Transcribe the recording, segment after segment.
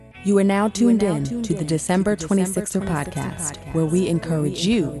You are now tuned in to the December 26er podcast, where we encourage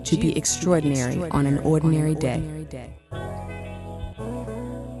you to be extraordinary on an ordinary day.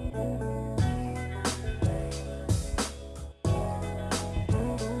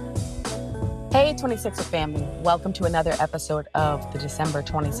 Hey, 26er family. Welcome to another episode of the December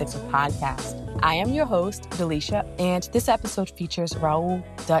 26er podcast. I am your host, Delisha, and this episode features Raul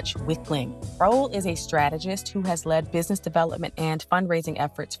Dutch Wickling. Raul is a strategist who has led business development and fundraising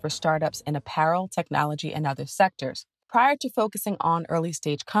efforts for startups in apparel, technology, and other sectors. Prior to focusing on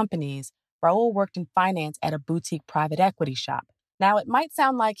early-stage companies, Raul worked in finance at a boutique private equity shop. Now, it might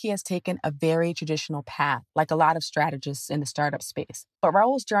sound like he has taken a very traditional path, like a lot of strategists in the startup space. But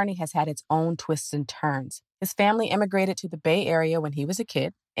Raul's journey has had its own twists and turns. His family immigrated to the Bay Area when he was a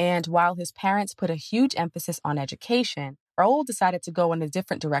kid, and while his parents put a huge emphasis on education, Raul decided to go in a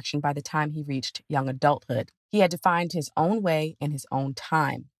different direction by the time he reached young adulthood. He had to find his own way in his own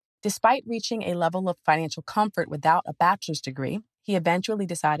time. Despite reaching a level of financial comfort without a bachelor's degree, he eventually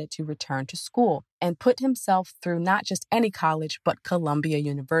decided to return to school and put himself through not just any college, but Columbia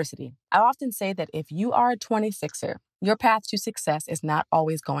University. I often say that if you are a 26er, your path to success is not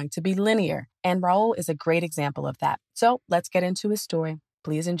always going to be linear, and Raul is a great example of that. So let's get into his story.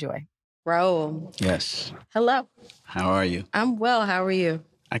 Please enjoy. Raul. Yes. Hello. How are you? I'm well. How are you?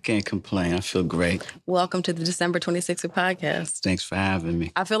 I can't complain. I feel great. Welcome to the December 26er podcast. Thanks for having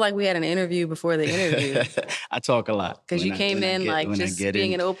me. I feel like we had an interview before the interview. I talk a lot. Because you came in just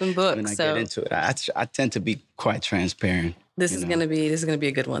being an open book. When I get into it, I tend to be quite transparent. This is gonna be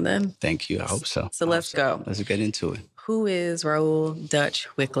a good one then. Thank you. I hope so. So let's go. Let's get into it. Who is Raul Dutch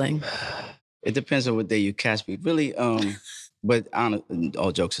Wickling? It depends on what day you catch me. Really, but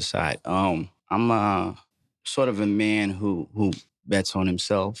all jokes aside, I'm sort of a man who bets on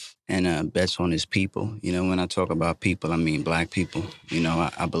himself and bets on his people. You know, when I talk about people, I mean Black people. You know,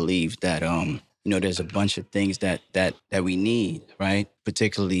 I believe that there's a bunch of things that we need, right?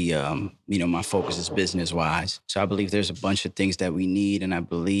 Particularly, my focus is business-wise. So I believe there's a bunch of things that we need, and I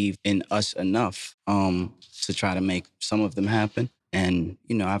believe in us enough to try to make some of them happen. And,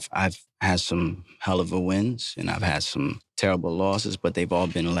 I've had some hell of a wins, and I've had some terrible losses, but they've all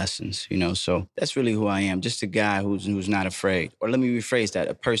been lessons, So that's really who I am, just a guy who's not afraid. Or let me rephrase that,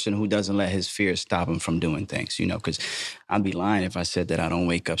 a person who doesn't let his fears stop him from doing things, because I'd be lying if I said that I don't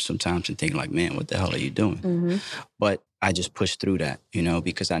wake up sometimes and think like, man, what the hell are you doing? Mm-hmm. But I just push through that,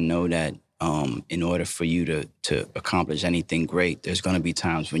 because I know that in order for you to accomplish anything great, there's going to be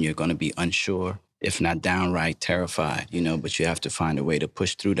times when you're going to be unsure, if not downright terrified, but you have to find a way to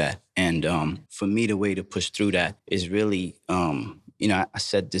push through that. And for me, the way to push through that is really, I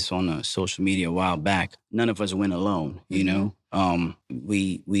said this on social media a while back, none of us win alone,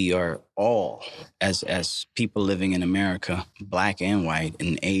 We are all, as people living in America, Black and white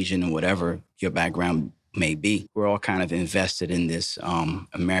and Asian and whatever your background may be, we're all kind of invested in this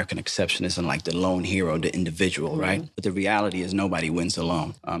American exceptionism, like the lone hero, the individual, mm-hmm. right? But the reality is nobody wins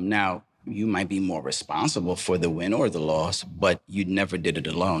alone. Now, you might be more responsible for the win or the loss, but you never did it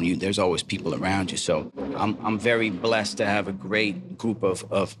alone. There's always people around you. So I'm very blessed to have a great group of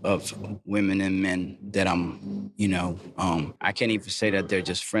women and men that I can't even say that they're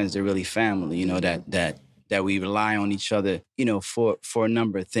just friends. They're really family, that we rely on each other, for a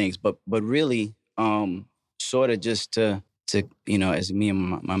number of things. But really, sort of just to as me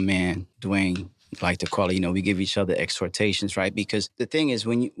and my man, Dwayne, like to call it, we give each other exhortations, right? Because the thing is,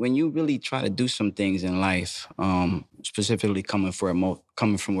 when you really try to do some things in life, specifically coming from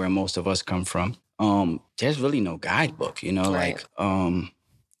where most of us come from, there's really no guidebook, right.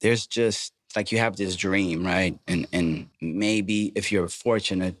 There's just like you have this dream, right? And maybe if you're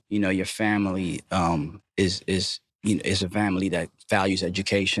fortunate, your family is a family that values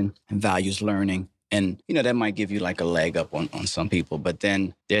education and values learning. And, that might give you like a leg up on some people. But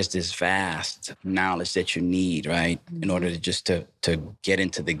then there's this vast knowledge that you need, right, in order to just to get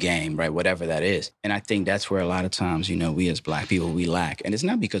into the game, right, whatever that is. And I think that's where a lot of times, we as Black people, we lack. And it's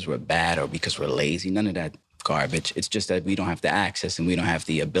not because we're bad or because we're lazy, none of that garbage. It's just that we don't have the access and we don't have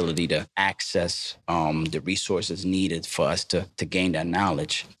the ability to access the resources needed for us to gain that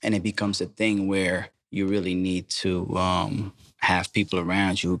knowledge. And it becomes a thing where you really need to have people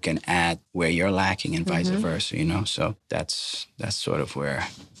around you who can add where you're lacking and vice versa, So that's sort of where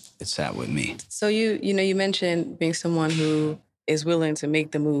it's at with me. So you mentioned being someone who is willing to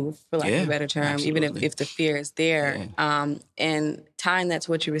make the move, for lack of a better term, absolutely. even if the fear is there. Yeah. And tying that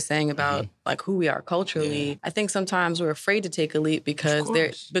to what you were saying about like who we are culturally, I think sometimes we're afraid to take a leap because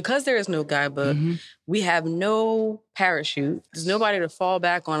there is no guidebook. We have no parachute. There's nobody to fall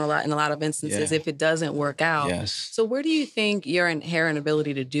back on in a lot of instances if it doesn't work out. Yes. So where do you think your inherent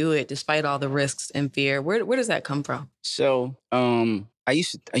ability to do it, despite all the risks and fear, where does that come from? So I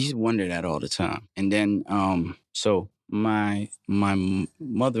used to wonder that all the time. And then so my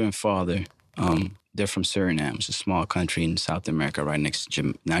mother and father, they're from Suriname. It's a small country in South America, right next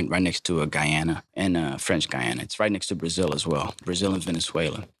to Guyana and French Guyana. It's right next to Brazil as well, Brazil and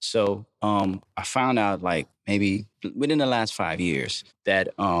Venezuela. So I found out like maybe within the last 5 years that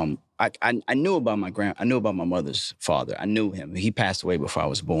I knew about I knew about my mother's father. I knew him. He passed away before I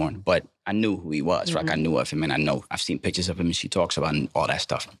was born, but I knew who he was. Like I knew of him, and I've seen pictures of him, and she talks about and all that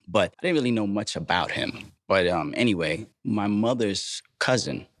stuff. But I didn't really know much about him. But anyway, my mother's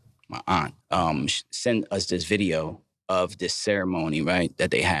cousin, my aunt, sent us this video of this ceremony, right,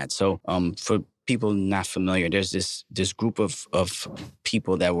 that they had. So for people not familiar, there's this group of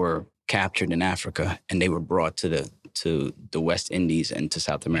people that were captured in Africa, and they were brought to the West Indies and to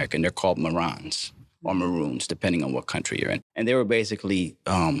South America, and they're called Marans or Maroons, depending on what country you're in. And they were basically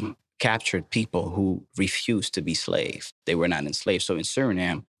captured people who refused to be slaves. They were not enslaved. So in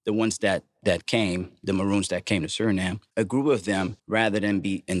Suriname, the ones that came, the Maroons that came to Suriname, a group of them, rather than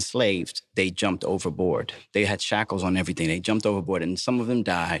be enslaved, they jumped overboard. They had shackles on everything. They jumped overboard, and some of them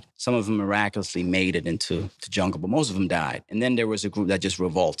died. Some of them miraculously made it into the jungle, but most of them died. And then there was a group that just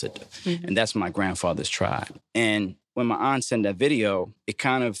revolted, and that's my grandfather's tribe. And when my aunt sent that video, it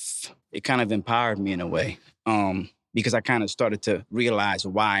kind of empowered me in a way. Because I kind of started to realize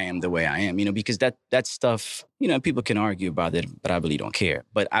why I am the way I am, because that stuff, people can argue about it, but I really don't care.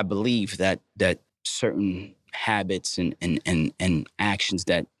 But I believe that certain habits and actions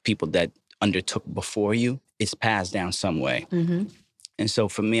that people that undertook before you, it's passed down some way. And so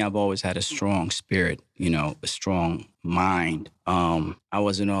for me, I've always had a strong spirit, a strong mind. I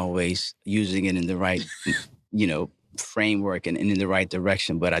wasn't always using it in the right, framework and in the right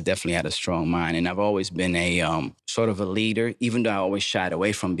direction, but I definitely had a strong mind. And I've always been a sort of a leader, even though I always shied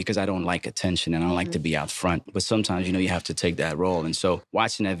away from it because I don't like attention and I don't like to be out front. But sometimes, you have to take that role. And so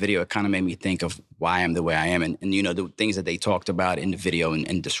watching that video, it kind of made me think of why I'm the way I am. And the things that they talked about in the video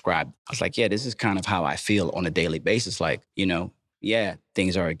and described, I was like, yeah, this is kind of how I feel on a daily basis. Like, yeah,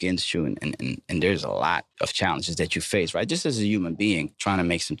 things are against you and there's a lot of challenges that you face, right? Just as a human being trying to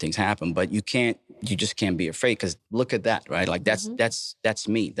make some things happen, but you just can't be afraid because look at that, right? Like that's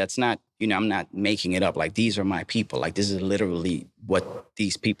me. That's not, I'm not making it up. Like these are my people. Like this is literally what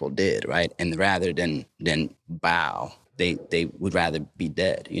these people did, right? And rather than bow, they would rather be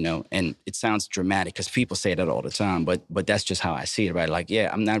dead, And it sounds dramatic because people say that all the time, but that's just how I see it, right? Like, yeah,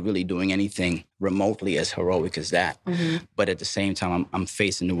 I'm not really doing anything remotely as heroic as that. But at the same time, I'm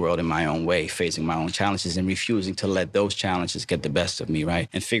facing the world in my own way, facing my own challenges and refusing to let those challenges get the best of me, right?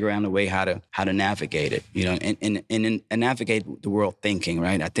 And figure out a way how to navigate it, and navigate the world thinking,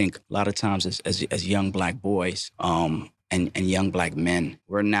 right? I think a lot of times as young Black boys, and young Black men,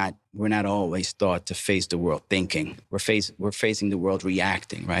 we're not always taught to face the world thinking. We're facing the world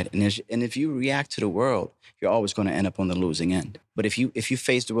reacting, right? And if you react to the world, you're always going to end up on the losing end. But if you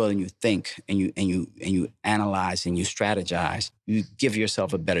face the world and you think and you analyze and you strategize, you give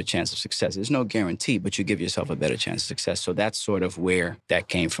yourself a better chance of success. There's no guarantee, but you give yourself a better chance of success. So that's sort of where that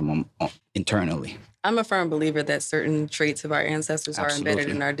came from internally. I'm a firm believer that certain traits of our ancestors are embedded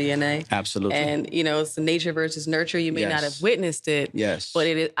in our DNA. Absolutely. And, it's nature versus nurture. You may not have witnessed it. Yes. But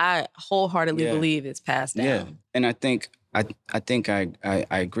I wholeheartedly believe it's passed down. Yeah. And I think I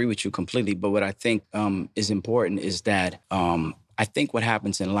agree with you completely. But what I think is important is that I think what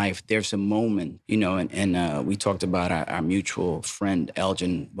happens in life, there's a moment, and we talked about our mutual friend,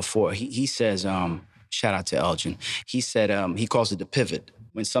 Elgin, before. He says, shout out to Elgin. He said, he calls it the pivot.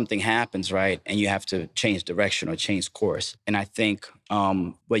 When something happens, right, and you have to change direction or change course. And I think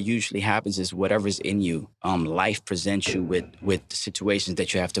what usually happens is whatever's in you, life presents you with situations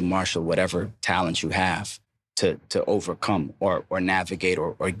that you have to marshal whatever talents you have to overcome or navigate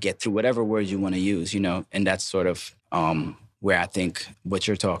or get through whatever words you want to use, And that's sort of where I think what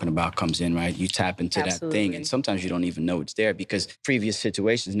you're talking about comes in, right? You tap into that thing, and sometimes you don't even know it's there because previous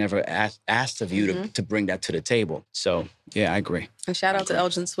situations never asked of you to bring that to the table. So, yeah, I agree. And shout out to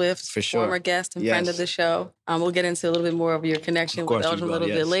Elgin Swift, for sure, former guest and friend of the show. We'll get into a little bit more of your connection with Elgin a little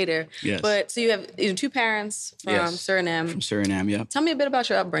bit later. Yes. But so you have two parents from Suriname. From Suriname, yeah. Tell me a bit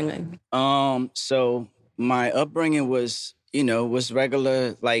about your upbringing. So my upbringing was, was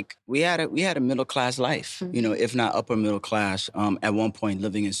regular. Like we had a middle class life, if not upper middle class. At one point,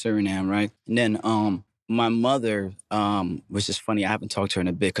 living in Suriname, right? And then my mother, which is funny, I haven't talked to her in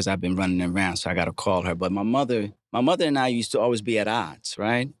a bit because I've been running around, so I got to call her. But my mother and I used to always be at odds,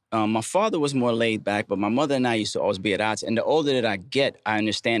 right? My father was more laid back, but my mother and I used to always be at odds. And the older that I get, I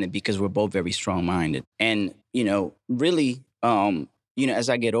understand it because we're both very strong-minded. And, really, as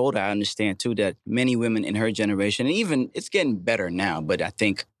I get older, I understand too that many women in her generation, and even it's getting better now, but I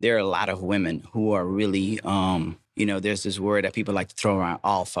think there are a lot of women who are really, there's this word that people like to throw around,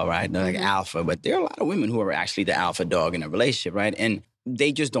 alpha, right? They're like alpha, but there are a lot of women who are actually the alpha dog in a relationship, right? And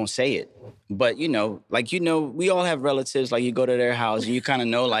they just don't say it. But, we all have relatives, like you go to their house and you kind of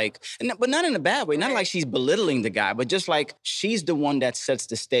know, but not in a bad way. Not like she's belittling the guy, but just like she's the one that sets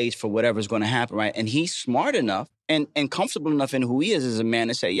the stage for whatever's going to happen, right? And he's smart enough and comfortable enough in who he is as a man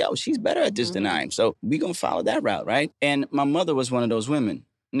to say, yo, she's better at this than I am. So we're going to follow that route, right? And my mother was one of those women.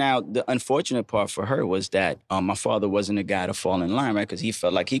 Now, the unfortunate part for her was that my father wasn't a guy to fall in line, right? Because he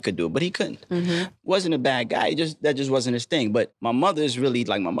felt like he could do it, but he couldn't. Wasn't a bad guy. That just wasn't his thing. But my mother's really,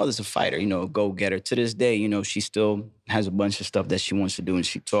 my mother's a fighter, go-getter. To this day, she still has a bunch of stuff that she wants to do, and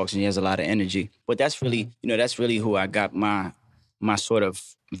she talks, and she has a lot of energy. But that's really, that's really who I got my sort of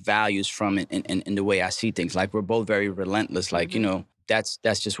values from and the way I see things. Like, we're both very relentless. Like, that's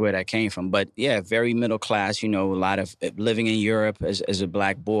just where that came from. But yeah, very middle class, a lot of living in Europe as a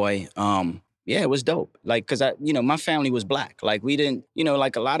black boy. It was dope. Like, cause my family was black. Like we didn't,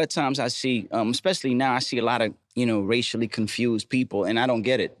 like a lot of times I see, especially now I see a lot of, racially confused people, and I don't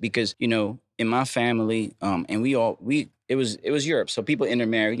get it because, in my family, and it was Europe. So people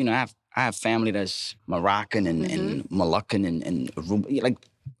intermarry, I have family that's Moroccan and Moluccan and like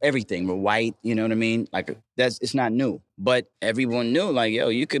everything. We're white, you know what I mean? Like it's not new. But everyone knew, like, yo,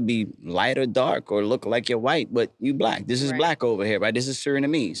 you could be light or dark or look like you're white, but you black. This is black over here, right? This is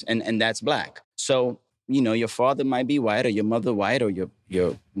Surinamese, and that's black. So, your father might be white or your mother white or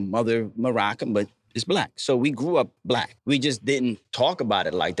your mother Moroccan, but it's black. So we grew up black. We just didn't talk about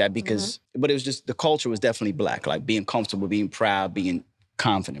it like that because, but it was just, the culture was definitely black, like being comfortable, being proud, being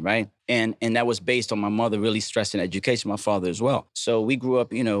confident, right? And that was based on my mother really stressing education, my father as well. So we grew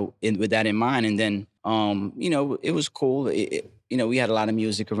up, with that in mind. And then, it was cool. We had a lot of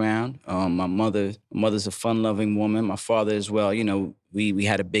music around. My mother's a fun-loving woman. My father as well. We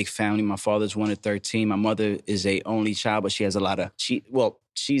had a big family. My father's one of 13. My mother is a only child, but she has a lot of she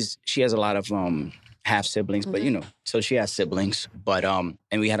has a lot of half siblings, but so she has siblings. But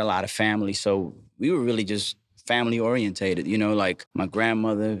and we had a lot of family. So we were really just family orientated, like my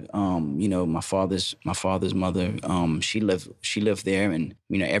grandmother, my father's mother, she lived there, and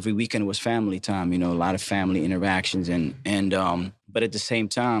every weekend was family time, a lot of family interactions and but at the same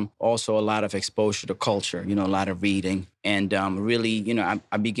time also a lot of exposure to culture, a lot of reading, and really,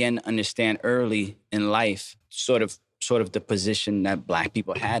 I began to understand early in life sort of the position that black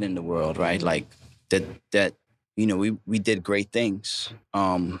people had in the world, right? Like that we did great things,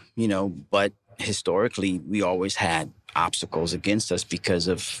 but historically, we always had obstacles against us because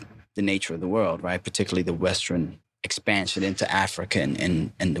of the nature of the world, right? Particularly the Western expansion into Africa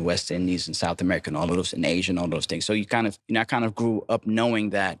and the West Indies and South America and all of those, and Asia and all those things. So I kind of grew up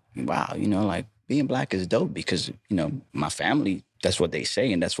knowing that, wow, like being black is dope because, my family, that's what they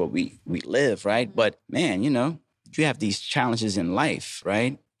say and that's what we live, right? But man, you have these challenges in life,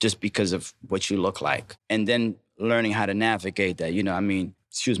 right? Just because of what you look like. And then learning how to navigate that,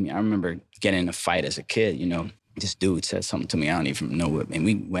 I remember getting in a fight as a kid, This dude said something to me, I don't even know what, and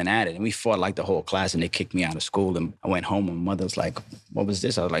we went at it, and we fought like the whole class, and they kicked me out of school, and I went home, and my mother was like, what was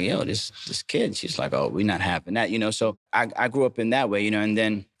this? I was like, yo, this kid. She's like, oh, we're not having that, So I grew up in that way, and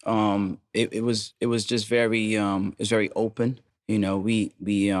then it was just very, it was very open, it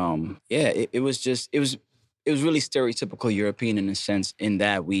was really stereotypical European in a sense, in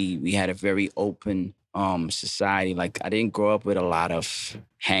that we had a very open society. Like I didn't grow up with a lot of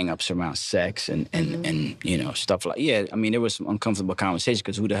hang-ups around sex and stuff like, there was some uncomfortable conversation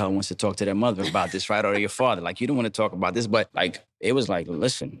because who the hell wants to talk to their mother about this, right? Or your father. Like, you don't want to talk about this, but like, it was like,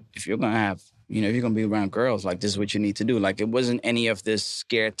 listen, if you're going to have, if you're going to be around girls, like this is what you need to do. Like, it wasn't any of this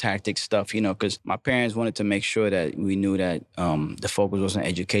scare tactic stuff, because my parents wanted to make sure that we knew that the focus was on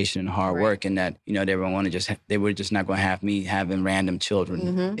education and hard work, and that, they were just not going to have me having random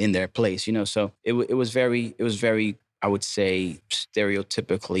children in their place, So it was very, I would say,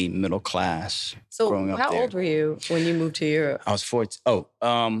 stereotypically middle class. So how old were you when you moved to Europe? I was 14.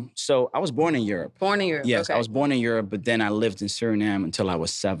 So I was born in Europe. Born in Europe, yes, okay. I was born in Europe, but then I lived in Suriname until I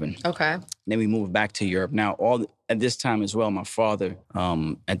was 7. Okay. Then we moved back to Europe. Now, at this time as well, my father,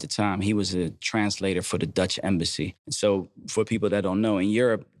 at the time, he was a translator for the Dutch embassy. So for people that don't know, in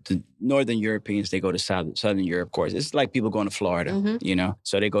Europe, the Northern Europeans, they go to Southern Europe, of course. It's like people going to Florida, you know?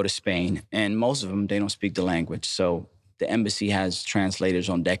 So they go to Spain. And most of them, they don't speak the language. So the embassy has translators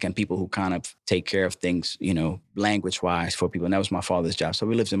on deck and people who kind of take care of things, you know, language-wise for people. And that was my father's job. So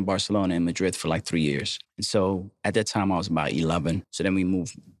we lived in Barcelona and Madrid for like 3 years. And so at that time, I was about 11. So then we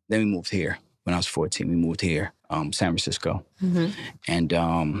moved here. When I was 14, we moved here, San Francisco. And,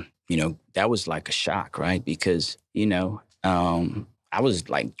 you know, that was like a shock, right? Because, you know, I was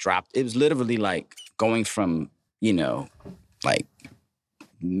like dropped. It was literally like going from, you know, like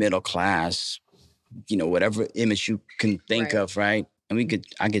middle class, you know, whatever image you can think of, right? And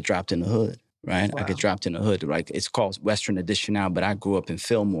I get dropped in the hood, right? Wow. I get dropped in the hood. Like, it's called Western Addition now, but I grew up in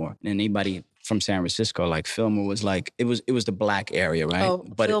Fillmore. And anybody from San Francisco, like Fillmore was like, it was the black area, right? Oh,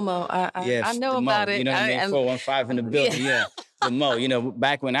 but Fillmore, I know about it. You know what I mean? 415 in the building, the Mo. You know,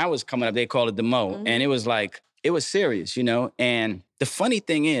 back when I was coming up, they called it the Mo. And it was like, it was serious, you know? And the funny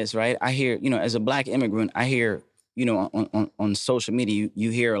thing is, right, I hear, you know, as a black immigrant, I hear, you know, on social media,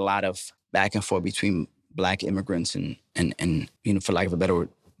 you hear a lot of back and forth between black immigrants and you know, for lack of a better word,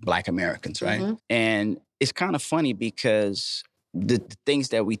 black Americans, right? And it's kind of funny because the things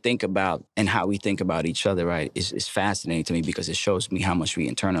that we think about and how we think about each other, right, is fascinating to me because it shows me how much we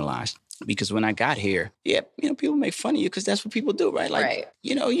internalized. Because when I got here, you know, people make fun of you because that's what people do, right? Like,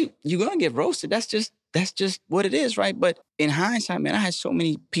 you know, you're going to get roasted. That's just what it is, right? But in hindsight, man, I had so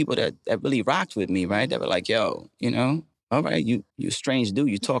many people that really rocked with me, right? That were like, yo, you know, all right, you a strange dude.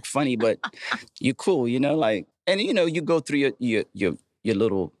 You talk funny, but you cool, you know, like, and, you know, you go through your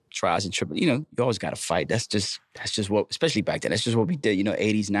little trials and tribulations. You know, you always got to fight. That's just what, especially back then, that's just what we did. You know,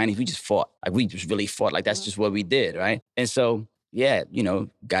 80s, 90s, we just fought. Like, we just really fought. Like, that's just what we did, right? And so, yeah, you know,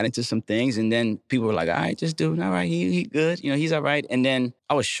 got into some things. And then people were like, all right, just do it. All right, he good. You know, he's all right. And then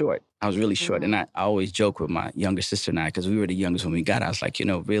I was short. I was really short. And I always joke with my younger sister and I, because we were the youngest when we got out. I was like, you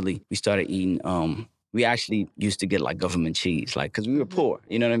know, really, we started eating, we actually used to get like government cheese, like, because we were poor,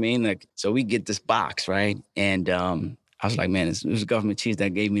 you know what I mean? Like, so we get this box, right? And I was like, man, it was government cheese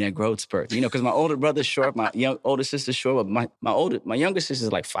that gave me that growth spurt. You know, because my older brother's short, my older sister's short, but my younger sister's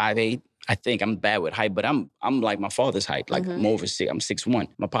like 5'8". I think I'm bad with height, but I'm like my father's height. Like, I'm over 6. I'm 6'1".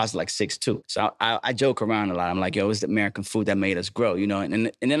 My pa's like 6'2". So I joke around a lot. I'm like, yo, it's the American food that made us grow, you know?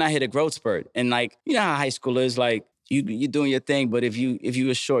 And then I hit a growth spurt. And like, you know how high school is, like, you're doing your thing, but if you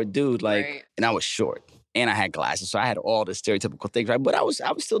a short dude, like, and I was short. And I had glasses, so I had all the stereotypical things, right? But I was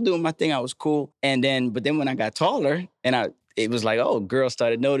still doing my thing. I was cool. But then when I got taller, and it was like, oh, girls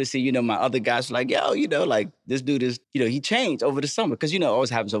started noticing, you know, my other guys were like, yo, you know, like, this dude is, you know, he changed over the summer. Because, you know, it always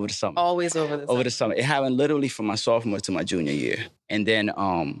happens over the summer. Always over the summer. It happened literally from my sophomore to my junior year. And then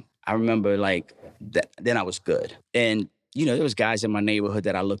I remember, like, then I was good. And, you know, there was guys in my neighborhood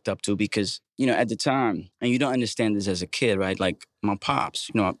that I looked up to because, you know, at the time, and you don't understand this as a kid, right? Like, my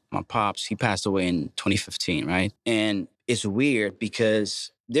pops, he passed away in 2015, right? And it's weird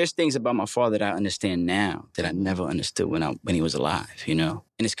because there's things about my father that I understand now that I never understood when he was alive, you know?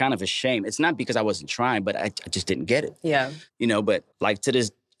 And it's kind of a shame. It's not because I wasn't trying, but I just didn't get it. Yeah. You know, but like to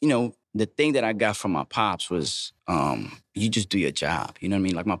this, you know, the thing that I got from my pops was you just do your job. You know what I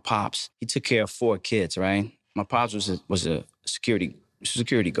mean? Like, my pops, he took care of 4 kids, right? My pops was a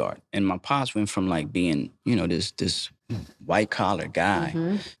security guard. And my pops went from like being, you know, this white collar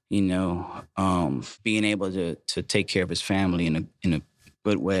guy, you know, being able to take care of his family in a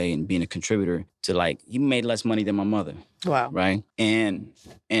good way and being a contributor to, like, he made less money than my mother. Wow. Right? And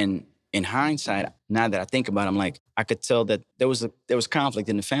in hindsight, now that I think about it, I'm like, I could tell that there was conflict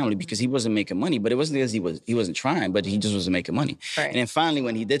in the family because he wasn't making money, but it wasn't because he wasn't trying, but he just wasn't making money. Right. And then finally,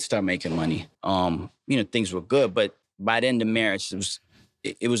 when he did start making money, you know, things were good. But by then, the marriage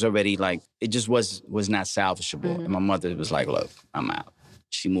it was already like, it just was not salvageable. And my mother was like, look, I'm out.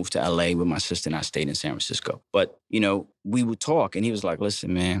 She moved to LA with my sister and I stayed in San Francisco. But, you know, we would talk and he was like,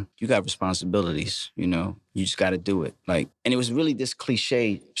 listen, man, you got responsibilities, you know, you just got to do it. Like, and it was really this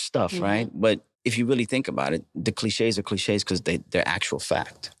cliche stuff, right? But if you really think about it, the cliches are cliches because they're actual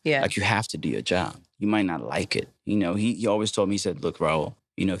fact. Yeah. Like, you have to do your job. You might not like it. You know, he always told me, he said, look, Raul,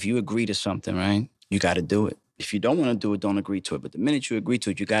 you know, if you agree to something, right, you got to do it. If you don't want to do it, don't agree to it. But the minute you agree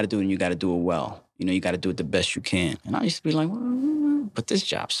to it, you got to do it and you got to do it well. You know, you got to do it the best you can. And I used to be like, well, but this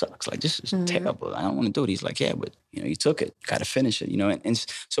job sucks. Like, this is terrible. I don't want to do it. He's like, yeah, but, you know, you took it. Got to finish it, you know. And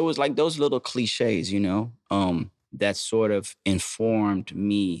so it was like those little cliches, you know, that sort of informed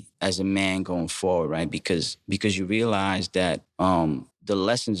me as a man going forward, right? Because you realize that the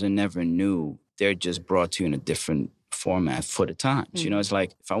lessons are never new. They're just brought to you in a different format for the times. You know, it's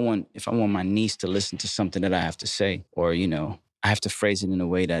like if I want my niece to listen to something that I have to say, or, you know, I have to phrase it in a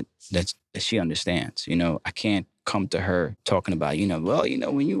way that she understands. You know, I can't come to her talking about, you know, well, you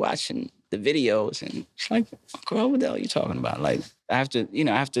know, when you're watching the videos, and she's like, girl, what the hell are you talking about? Like, I have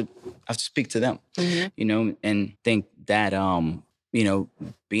to speak to them, you know, and think that, you know,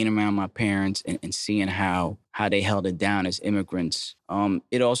 being around my parents and seeing how they held it down as immigrants,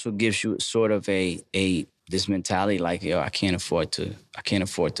 it also gives you sort of this mentality like, yo, I can't afford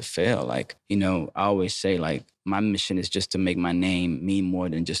to fail. Like, you know, I always say, like, my mission is just to make my name mean more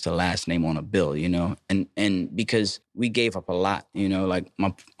than just a last name on a bill, you know? And because we gave up a lot, you know, like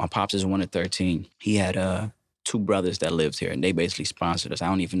my pops is one of 13. He had 2 brothers that lived here, and they basically sponsored us. I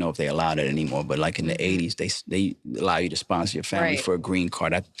don't even know if they allowed it anymore, but like in the 80s, they allow you to sponsor your family for a green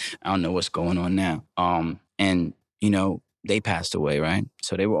card. I don't know what's going on now. And, you know, they passed away, right?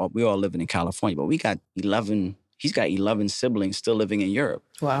 So we were all living in California, but we got 11. He's got 11 siblings still living in Europe.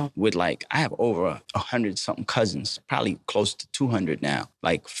 Wow. With like, I have over 100-something cousins, probably close to 200 now,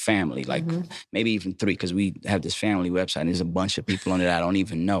 like family, like maybe even 3, because we have this family website and there's a bunch of people on it I don't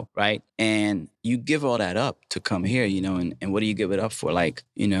even know, right? And you give all that up to come here, you know, and what do you give it up for? Like,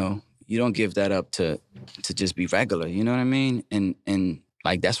 you know, you don't give that up to just be regular, you know what I mean? And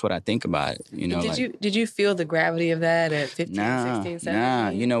like, that's what I think about it, you know. Did you feel the gravity of that at 15, 16, 17? Nah.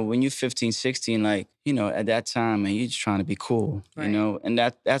 You know, when you're 15, 16, like, you know, at that time, man, you're just trying to be cool, you know. And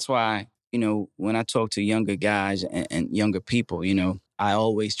that's why, you know, when I talk to younger guys and younger people, you know, I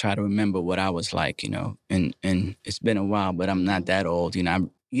always try to remember what I was like, you know. And it's been a while, but I'm not that old, you know.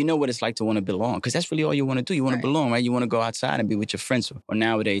 You know what it's like to want to belong, because that's really all you want to do. You want to belong, right? You want to go outside and be with your friends. Or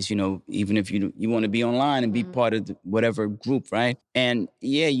nowadays, you know, even if you want to be online and be part of whatever group, right? And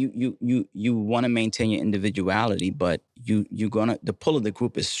yeah, you want to maintain your individuality, but the pull of the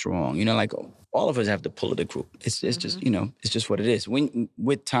group is strong. You know, like all of us have the pull of the group. It's just, you know, it's just what it is.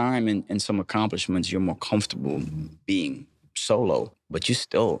 With time and some accomplishments, you're more comfortable being solo, but you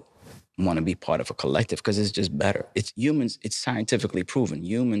still want to be part of a collective because it's just better. It's humans. It's scientifically proven.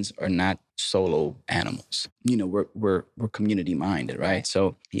 Humans are not solo animals. You know, we're community minded, right?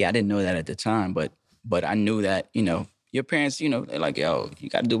 So yeah, I didn't know that at the time, but I knew that, you know, your parents, you know, they're like, yo, you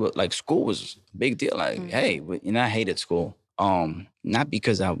got to do it. Like, school was a big deal. Like, hey, you know, I hated school. Not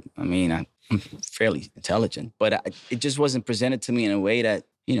because I'm fairly intelligent, but it just wasn't presented to me in a way that,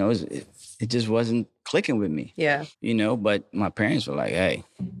 you know, it just wasn't clicking with me. Yeah. You know, but my parents were like, hey,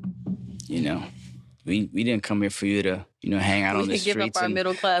 you know, we didn't come here for you to, you know, hang out on the streets. We give up our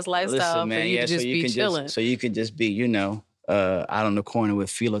middle class lifestyle for you to just be chilling. So you could just be, you know, out on the corner with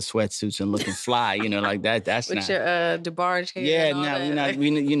Fila sweatsuits and looking fly, you know, like that. That's with not your DeBarge hair. Yeah, and all that.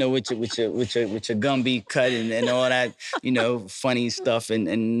 you know, with your Gumby cut and all that, you know, funny stuff.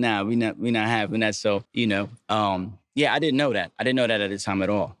 And nah, we not having that. So, you know, yeah, I didn't know that. I didn't know that at the time at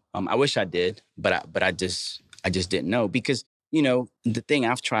all. I wish I did, but I just didn't know, because, you know, the thing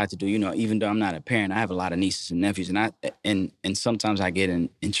I've tried to do, you know, even though I'm not a parent, I have a lot of nieces and nephews, and sometimes I get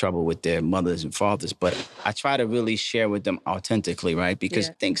in trouble with their mothers and fathers, but I try to really share with them authentically, right? Because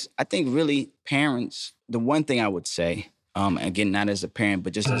I think really parents, the one thing I would say, again, not as a parent,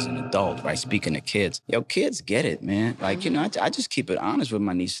 but just as an adult, right? Speaking to kids, yo, kids get it, man. Like, you know, I just keep it honest with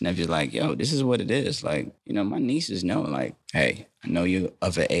my nieces and nephews. Like, yo, this is what it is. Like, you know, my nieces know, like, hey, I know you're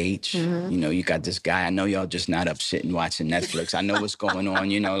of an age. You know, you got this guy. I know y'all just not up sitting watching Netflix. I know what's going on,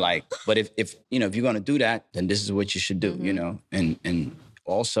 you know, like, but if you know, if you're going to do that, then this is what you should do, you know? And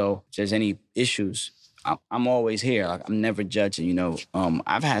also, if there's any issues, I'm always here. Like, I'm never judging, you know?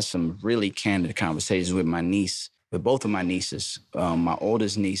 I've had some really candid conversations with my niece, with both of my nieces. My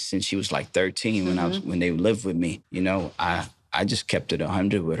oldest niece, since she was like 13 when they lived with me, you know, I just kept it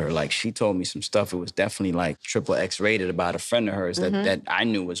 100 with her. Like, she told me some stuff. It was definitely like XXX rated about a friend of hers that I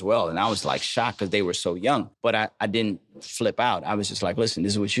knew as well. And I was like shocked because they were so young. But I didn't flip out. I was just like, listen,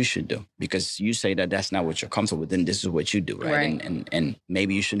 this is what you should do. Because you say that that's not what you're comfortable with, then this is what you do, right? And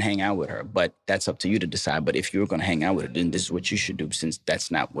maybe you shouldn't hang out with her. But that's up to you to decide. But if you're going to hang out with her, then this is what you should do, since that's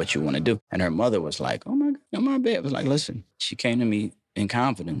not what you want to do. And her mother was like, oh my God, no, my babe. I was like, listen, she came to me in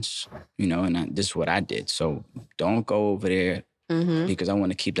confidence, you know, and this is what I did. So don't go over there because I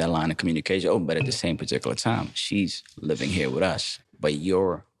want to keep that line of communication open. But at the same particular time, she's living here with us, but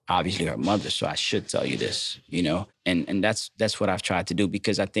you're obviously her mother, so I should tell you this, you know? And that's what I've tried to do,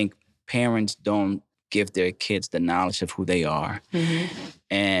 because I think parents don't give their kids the knowledge of who they are.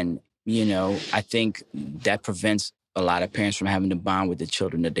 And, you know, I think that prevents a lot of parents from having to bond with the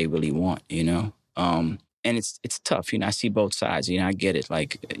children that they really want, you know? And it's tough, you know, I see both sides, you know, I get it.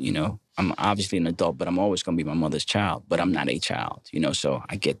 Like, you know, I'm obviously an adult, but I'm always going to be my mother's child, but I'm not a child, so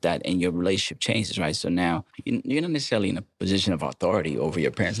I get that. And your relationship changes, right? So now you're not necessarily in a position of authority over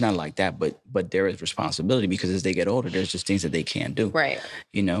your parents, not like that, but there is responsibility because as they get older, there's just things that they can't do. Right.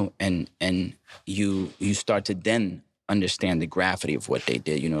 And you start to then understand the gravity of what they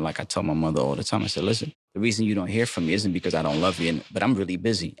did. Like I tell my mother all the time, I said, listen, the reason you don't hear from me isn't because I don't love you, but I'm really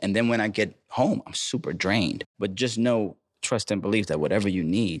busy. And then when I get home, I'm super drained. But just know, trust and believe that whatever you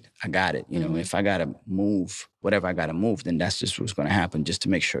need, I got it. If I got to move, whatever I got to move, then that's just what's going to happen just to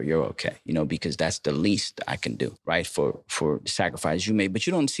make sure you're okay, because that's the least I can do, right? For the sacrifices you made. But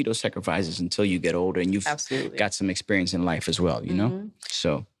you don't see those sacrifices until you get older and you've got some experience in life as well,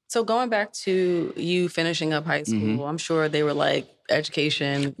 So going back to you finishing up high school, I'm sure they were like,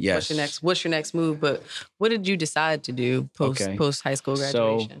 education, yes. What's your next move? But what did you decide to do post high school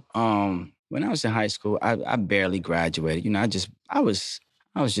graduation? So, when I was in high school, I barely graduated. I was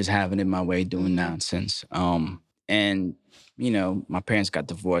just having it my way, doing nonsense. And my parents got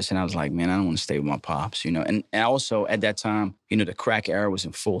divorced, and I was like, man, I don't want to stay with my pops. And also at that time, the crack era was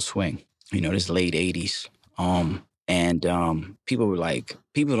in full swing. This late '80s. And people were like,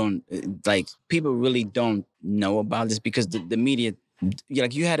 people really don't know about this because the media,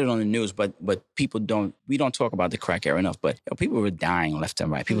 you had it on the news, but we don't talk about the crack era enough. But people were dying left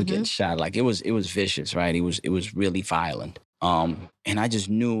and right. People getting shot. Like it was vicious, right? It was really violent. And I just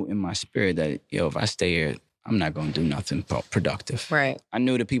knew in my spirit that, if I stay here, I'm not going to do nothing productive. Right. I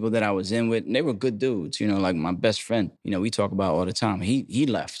knew the people that I was in with, and they were good dudes, like my best friend, we talk about all the time. He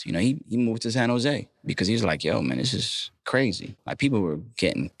left, he moved to San Jose because he was like, yo, man, this is crazy. Like people were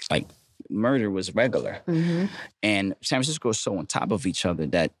getting, murder was regular. And San Francisco is so on top of each other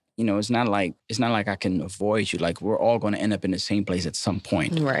that, it's not like I can avoid you. Like we're all going to end up in the same place at some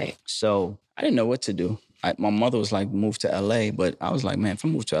point. Right. So I didn't know what to do. My mother was like, move to LA. But I was like, man, if I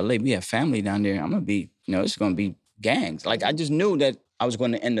move to LA, we have family down there. I'm going to be, it's going to be gangs. Like, I just knew that I was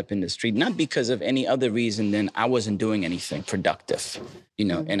going to end up in the street, not because of any other reason than I wasn't doing anything productive,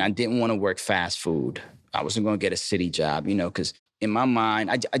 and I didn't want to work fast food. I wasn't going to get a city job, because in my mind,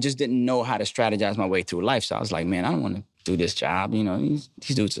 I just didn't know how to strategize my way through life. So I was like, man, I don't want to do this job. These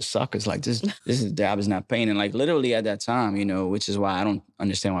dudes are suckers. Like this job is not paying. And like literally at that time, which is why I don't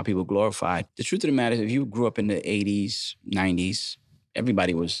understand why people glorify it. The truth of the matter is if you grew up in the 80s, 90s,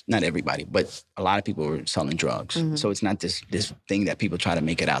 not everybody, but a lot of people were selling drugs. So it's not this thing that people try to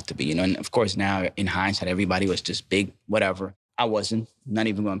make it out to be, And of course now in hindsight, everybody was just big, whatever. I wasn't, not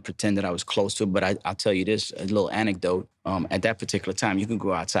even going to pretend that I was close to it, but I'll tell you this, a little anecdote. At that particular time, you can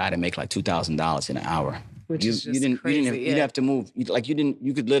go outside and make like $2,000 an hour. Which is just crazy. You didn't have to move.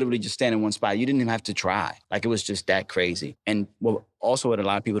 You could literally just stand in one spot. You didn't even have to try. Like it was just that crazy. And what a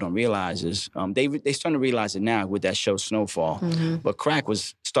lot of people don't realize is they starting to realize it now with that show Snowfall. But crack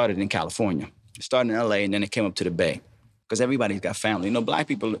was started in California. It started in LA and then it came up to the Bay. Because everybody's got family. Black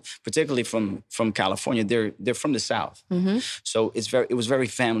people, particularly from California, they're from the South. So it was very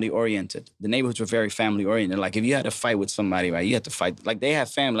family oriented. The neighborhoods were very family oriented. Like if you had to fight with somebody, right, you had to fight. Like they have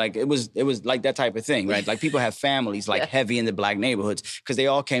family. Like it was like that type of thing, right? Like people have families like heavy in the black neighborhoods because they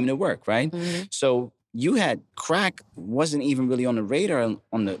all came to work, right? So you had crack wasn't even really on the radar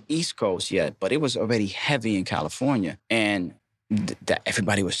on the East Coast yet, but it was already heavy in California, and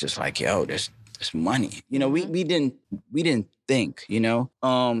everybody was just like, yo, there's money. We didn't think, we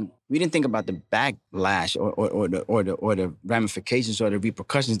didn't think about the backlash or the ramifications or the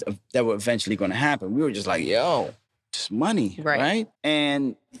repercussions that were eventually going to happen. We were just like, yo, just money, right?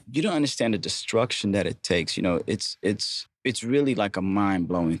 And you don't understand the destruction that it takes. It's really like a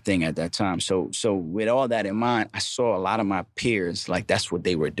mind-blowing thing at that time. So with all that in mind, I saw a lot of my peers, like that's what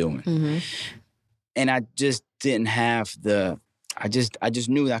they were doing. And I just didn't have I just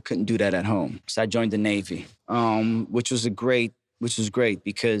knew that I couldn't do that at home. So I joined the Navy, which was great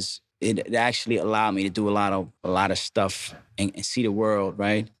because it actually allowed me to do a lot of stuff and see the world,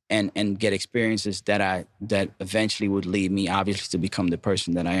 right? And get experiences that eventually would lead me, obviously, to become the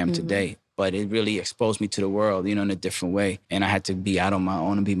person that I am today. But it really exposed me to the world, in a different way. And I had to be out on my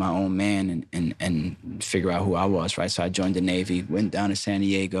own and be my own man and figure out who I was, right? So I joined the Navy, went down to San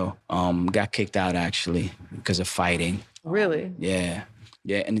Diego, got kicked out, actually, because of fighting. Really? Yeah.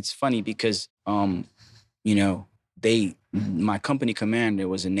 And it's funny because, my company commander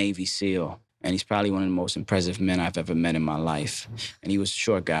was a Navy SEAL. And he's probably one of the most impressive men I've ever met in my life. And he was a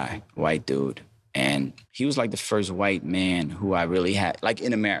short guy, white dude. And he was like the first white man who I really had, like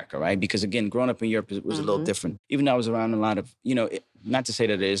in America, right? Because again, growing up in Europe was a little different. Even though I was around a lot of, not to say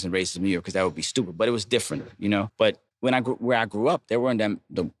that there isn't racism in Europe, because that would be stupid, but it was different, But where I grew up, there weren't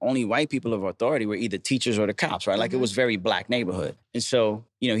the only white people of authority were either teachers or the cops, right? Like it was very black neighborhood. And so,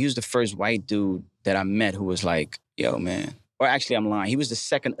 he was the first white dude that I met who was like, yo, man. Or actually, I'm lying. He was the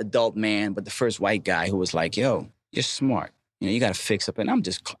second adult man, but the first white guy who was like, yo, you're smart. You got to fix up. And I'm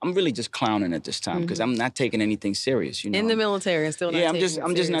really just clowning at this time because I'm not taking anything serious. In the military and still not taking it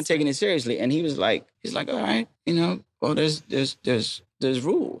I'm just not taking it seriously. And he's like, all right, well, there's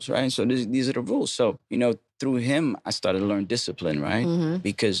rules, right? And so these are the rules. So, through him, I started to learn discipline, right?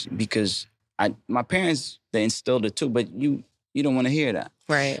 Because my parents, they instilled it too, but you don't want to hear that.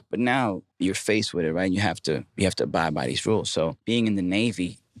 Right. But now you're faced with it, right? You have to abide by these rules. So being in the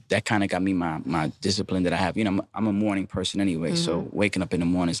Navy, that kind of got me my discipline that I have. I'm a morning person anyway, so waking up in the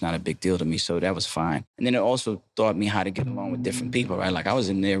morning is not a big deal to me, so that was fine. And then it also taught me how to get along with different people, right? Like I was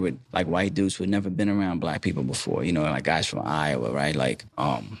in there with like white dudes who had never been around black people before, like guys from Iowa, right? Like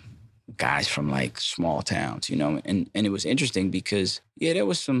guys from like small towns, and it was interesting because, there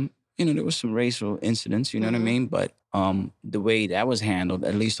was some racial incidents, you know what I mean? But the way that was handled,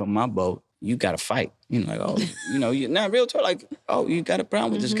 at least on my boat, you got to fight. You're not real talk. Like, oh, you got a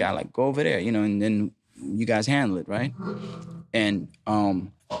problem with this guy? Like, go over there, and then you guys handle it, right? And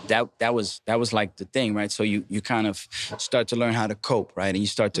that was like the thing, right? So you kind of start to learn how to cope, right? And you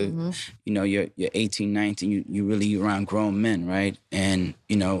start to, you're 18, 19, you really around grown men, right? And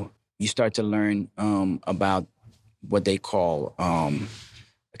you start to learn about what they call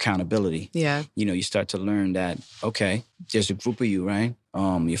accountability. Yeah. You start to learn that, okay, there's a group of you, right?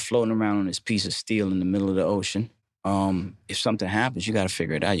 You're floating around on this piece of steel in the middle of the ocean. If something happens, you got to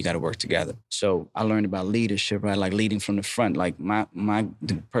figure it out. You got to work together. So I learned about leadership, right? Like leading from the front. Like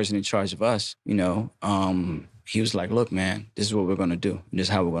the person in charge of us, he was like, look, man, this is what we're going to do. This is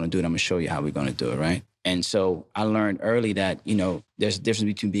how we're going to do it. I'm going to show you how we're going to do it, right? And so I learned early that, there's a difference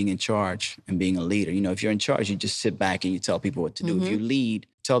between being in charge and being a leader. If you're in charge, you just sit back and you tell people what to do. If you lead,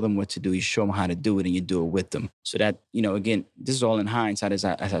 tell them what to do. You show them how to do it and you do it with them. So that, again, this is all in hindsight as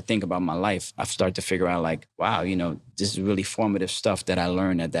I think about my life. I've started to figure out like, wow, this is really formative stuff that I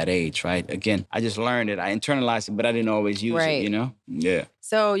learned at that age, right? Again, I just learned it. I internalized it, but I didn't always use it, Yeah.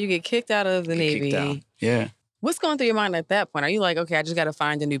 So you get kicked out of the Navy. Yeah. What's going through your mind at that point? Are you like, okay, I just got to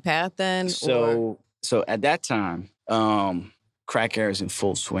find a new path then? So at that time, crack era is in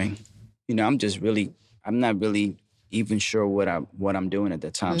full swing. I'm not really even sure what I'm doing at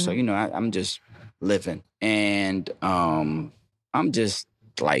that time. So, I'm just living. And I'm just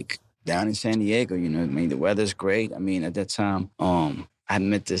like down in San Diego, the weather's great. At that time, I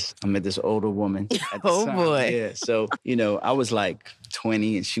met this older woman at the time. Boy. Yeah. So, I was like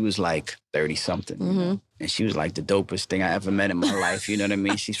 20 and she was like 30 something. And she was like the dopest thing I ever met in my life. You know what I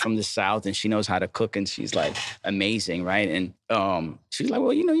mean? She's from the South and she knows how to cook and she's like amazing, right? And she's like,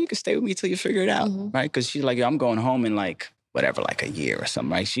 well, you can stay with me till you figure it out, right? Because she's like, I'm going home in like whatever, like a year or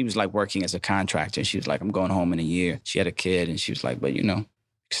something, right? She was like working as a contractor and she was like, I'm going home in a year. She had a kid and she was like, but you can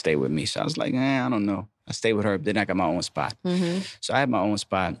stay with me. So I was like, I don't know. I stayed with her, but then I got my own spot. So I had my own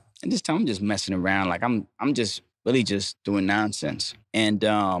spot. And this time I'm just messing around. Like I'm just really just doing nonsense. And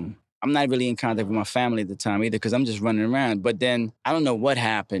I'm not really in contact with my family at the time either because I'm just running around. But then I don't know what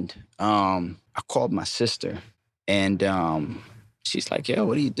happened. I called my sister and she's like, yo,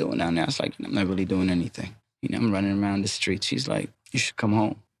 what are you doing down there? I was like, I'm not really doing anything. I'm running around the street. She's like, you should come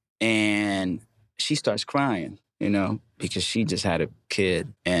home. And she starts crying, because she just had a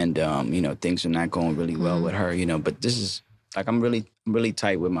kid and, things are not going really well with her, but this is like, I'm really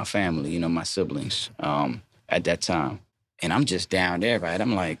tight with my family, my siblings at that time. And I'm just down there, right?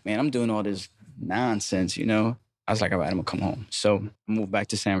 I'm like, man, I'm doing all this nonsense, I was like, all right, I'm gonna come home. So I moved back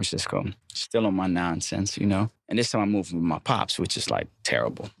to San Francisco, still on my nonsense, And this time I moved with my pops, which is like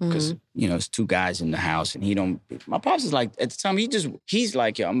terrible because, it's two guys in the house and my pops is like, at the time, he's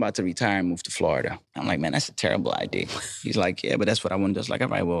like, yo, I'm about to retire and move to Florida. I'm like, man, that's a terrible idea. He's like, yeah, but that's what I want to do. I was like, all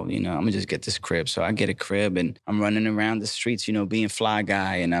right, well, I'm gonna just get this crib. So I get a crib and I'm running around the streets, being fly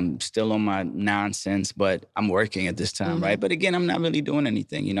guy and I'm still on my nonsense, but I'm working at this time, right? But again, I'm not really doing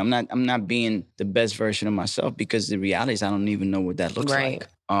anything. I'm not being the best version of myself because the reality is I don't even know what that looks like.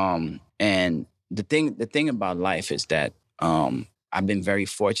 And the thing about life is that I've been very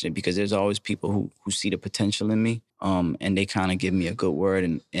fortunate because there's always people who see the potential in me, and they kind of give me a good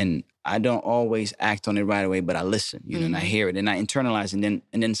word, and I don't always act on it right away, but I listen, and I hear it, and I internalize, and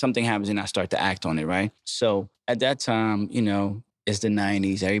then something happens, and I start to act on it, right? So at that time, it's the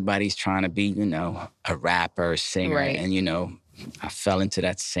 90s, everybody's trying to be, a rapper, singer, right. And I fell into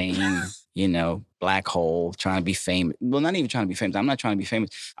that same, black hole, trying to be famous. Well, not even trying to be famous. I'm not trying to be famous.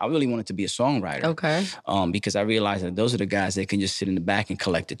 I really wanted to be a songwriter. Okay. Because I realized that those are the guys that can just sit in the back and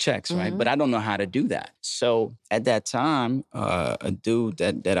collect the checks, right? But I don't know how to do that. So at that time, a dude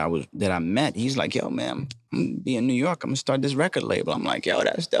that I met, he's like, yo, man, I'm gonna be in New York. I'm gonna start this record label. I'm like, yo,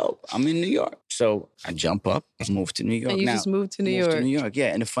 that's dope. I'm in New York. So I jump up, move to New York. And you just moved to New York? To New York, yeah.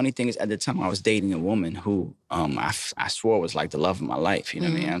 And the funny thing is, at the time, I was dating a woman who I swore was like the love of my life. You know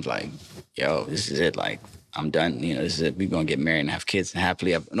what I mean? I was like, yo, this is it. Like, I'm done. This is it. We're gonna get married and have kids and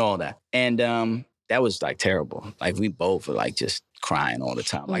happily ever and all that. And that was like terrible. Like, we both were like just crying all the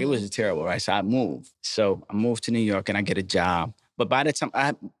time. Like, it was terrible, right? So I moved. So I moved to New York and I get a job. But by this time,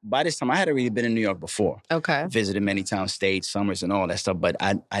 I had already been in New York before. Okay. Visited many times, stayed summers and all that stuff. But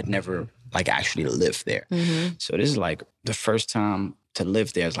I'd never like actually lived there. So this is like the first time to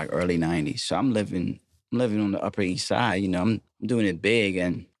live there is like early 90s. So I'm living on the Upper East Side. I'm doing it big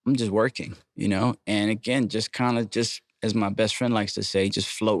and I'm just working, And again, just kind of just, as my best friend likes to say, just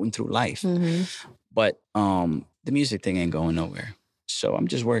floating through life. But the music thing ain't going nowhere. So I'm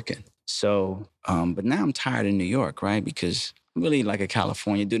just working. So, but now I'm tired of New York, right? Because I'm really like a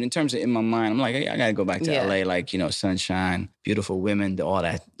California dude. In terms of in my mind, I'm like, hey, I gotta go back to LA, like, sunshine, beautiful women, all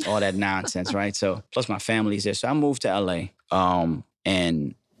that nonsense, right? So plus my family's there. So I moved to LA.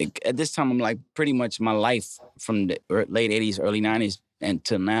 And at this time, I'm like pretty much my life from the late 80s, early 90s,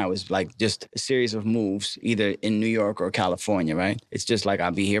 until now is like just a series of moves, either in New York or California, right? It's just like I'll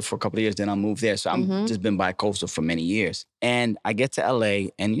be here for a couple of years, then I'll move there. So I'm just been bi-coastal for many years. And I get to LA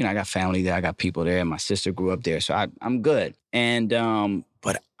and, I got family there, I got people there, and my sister grew up there. So I'm good. And,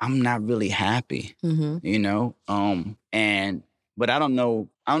 but I'm not really happy, but I don't know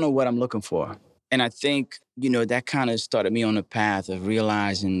what I'm looking for. And I think, that kind of started me on the path of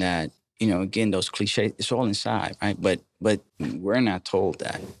realizing that, again, those cliches, it's all inside, right? But we're not told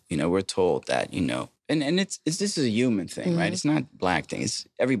that, we're told that, and it's this is a human thing, right? It's not a black thing. It's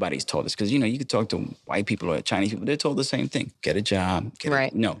everybody's told us because, you could talk to white people or Chinese people. They're told the same thing. Get a job.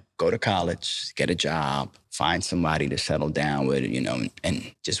 Go to college, get a job, find somebody to settle down with,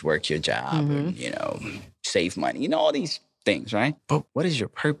 and just work your job and, save money, all these things, right? But what is your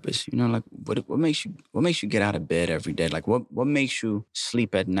purpose? Like what makes you get out of bed every day? Like what makes you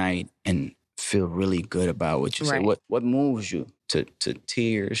sleep at night and feel really good about what you say? What moves you to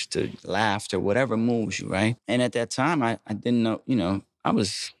tears, to laughter, whatever moves you, right? And at that time, I didn't know, I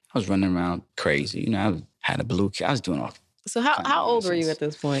was running around crazy. I had a blue kid. I was doing all. So how old were you at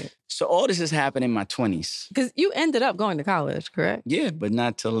this point? So all this has happened in my 20s. Because you ended up going to college, correct? Yeah, but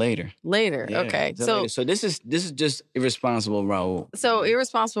not till later. Later, yeah, okay. So this is just irresponsible Raul. So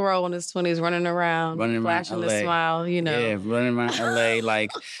irresponsible Raul in his 20s, running around flashing the smile, Yeah, running around LA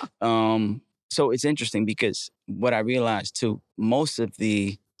like. So it's interesting because what I realized too, most of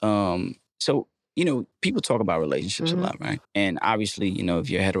the people talk about relationships a lot, right? And obviously, if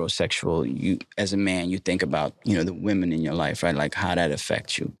you're heterosexual, you, as a man, you think about, the women in your life, right? Like how that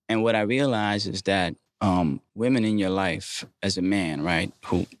affects you. And what I realized is that women in your life as a man, right,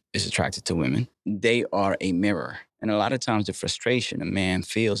 who is attracted to women, they are a mirror. And a lot of times the frustration a man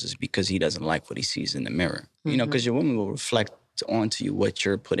feels is because he doesn't like what he sees in the mirror. Because your woman will reflect onto you what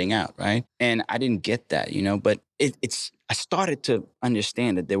you're putting out, right? And I didn't get that, but I started to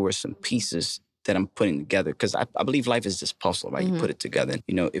understand that there were some pieces that I'm putting together because I believe life is this puzzle, right? You put it together.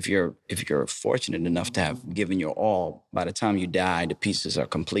 If you're fortunate enough to have given your all, by the time you die, the pieces are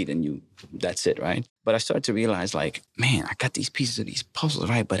complete and that's it, right? But I started to realize, like, man, I got these pieces of these puzzles,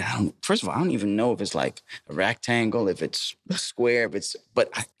 right? But first of all, I don't even know if it's like a rectangle, if it's a square, but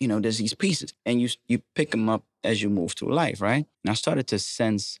there's these pieces, and you pick them up as you move through life, right? And I started to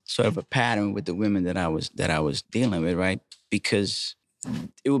sense sort of a pattern with the women that I was dealing with, right? Because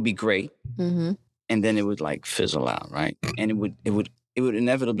it would be great, and then it would like fizzle out, right? And it would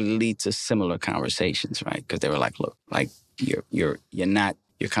inevitably lead to similar conversations, right? Because they were like, look, like you're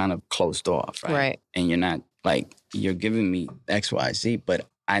kind of closed off, right? Right. And you're not like, you're giving me X, Y, Z, but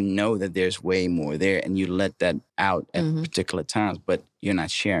I know that there's way more there, and you let that out at particular times, but you're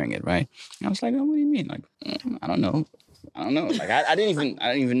not sharing it, right? And I was like, oh, what do you mean? Like, I don't know. Like I didn't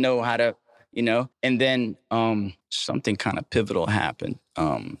even know how to. And then something kind of pivotal happened.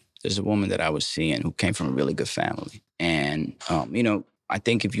 There's a woman that I was seeing who came from a really good family. And, I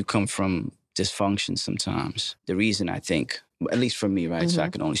think if you come from dysfunction sometimes, the reason I think, at least for me, right? So I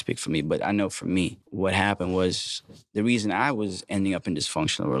can only speak for me, but I know for me, what happened was the reason I was ending up in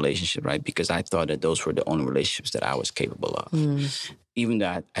dysfunctional relationship, right? Because I thought that those were the only relationships that I was capable of. Even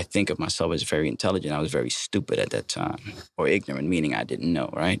though I think of myself as very intelligent, I was very stupid at that time, or ignorant, meaning I didn't know,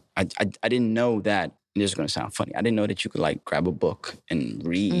 right? I didn't know that this is going to sound funny. I didn't know that you could like grab a book and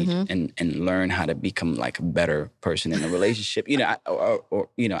read and learn how to become like a better person in a relationship. You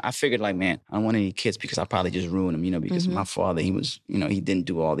know, I figured like, man, I don't want any kids because I'll probably just ruin them, you know, because my father, he was, you know, he didn't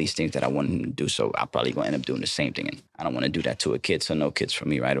do all these things that I wanted him to do. So I'm probably going to end up doing the same thing. And I don't want to do that to a kid. So no kids for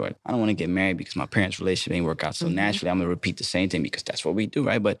me, right? Or I don't want to get married because my parents' relationship ain't work out. So naturally, I'm going to repeat the same thing because that's what we do,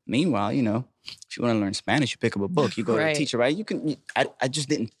 right? But meanwhile, you know, if you want to learn Spanish, you pick up a book, you go to a teacher, right? I just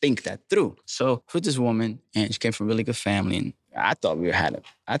didn't think that through. So with this woman, and she came from a really good family, and I thought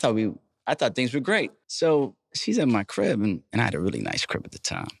things were great. So she's at my crib, and I had a really nice crib at the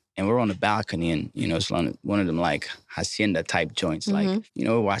time. And we're on the balcony, and, you know, it's one of them, like, hacienda type joints. Like, you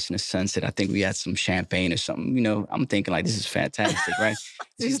know, we're watching the sunset. I think we had some champagne or something. You know, I'm thinking, like, this is fantastic, right?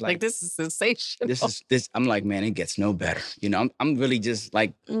 She's like, this is sensational. I'm like, man, it gets no better. You know, I'm really just,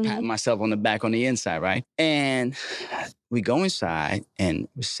 like, patting myself on the back on the inside, right? And we go inside, and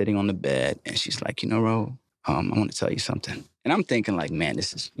we're sitting on the bed, and she's like, you know, Ro, I want to tell you something. And I'm thinking like, man,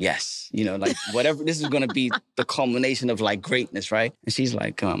 this is, yes, you know, like whatever, this is going to be the culmination of like greatness, right? And she's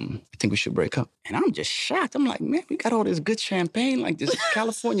like, I think we should break up. And I'm just shocked. I'm like, man, we got all this good champagne, like this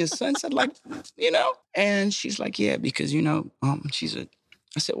California sunset, like, you know? And she's like, yeah, because, you know, I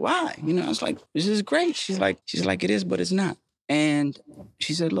said, why? You know, I was like, this is great. She's like, it is, but it's not. And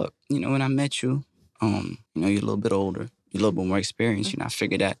she said, look, you know, when I met you, you know, you're a little bit older, you're a little bit more experienced. You know, I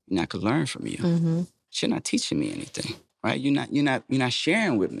figured that, you know, I could learn from you. You're not teaching me anything, right? You're not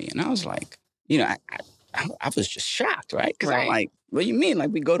sharing with me. And I was like, you know, I was just shocked, right? Because I'm like, what do you mean? Like,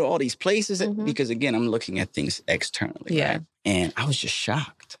 we go to all these places? Because again, I'm looking at things externally, right? And I was just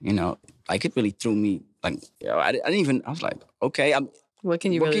shocked, you know, like it really threw me, like, you know, I was like, okay, what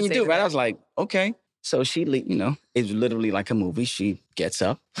can you do, right? I was like, okay. So she, you know, it's literally like a movie. She gets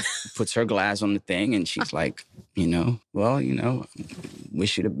up, puts her glass on the thing, and she's like, you know, well, you know,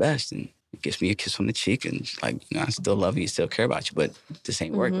 wish you the best. And gives me a kiss on the cheek and she's like, you know, I still love you, still care about you, but this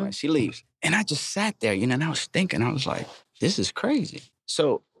ain't working, right? She leaves. And I just sat there, you know, and I was thinking, I was like, this is crazy.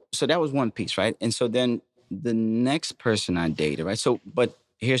 So that was one piece, right? And so then the next person I dated, right? So, but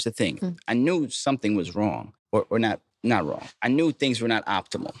here's the thing. I knew something was wrong or not wrong. I knew things were not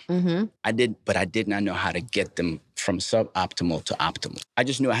optimal. But I did not know how to get them from suboptimal to optimal. I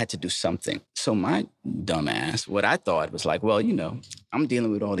just knew I had to do something. So my dumb ass, what I thought was like, well, you know, I'm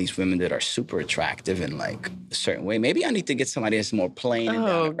dealing with all these women that are super attractive in like a certain way. Maybe I need to get somebody that's more plain and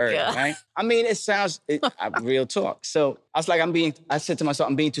down to earth, right? I mean, it sounds real talk. So I was like, I said to myself,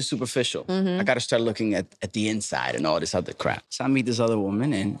 I'm being too superficial. I got to start looking at the inside and all this other crap. So I meet this other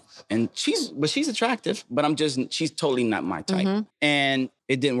woman and she's attractive, but she's totally not my type. And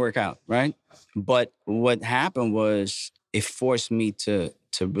it didn't work out, right? But what happened was it forced me to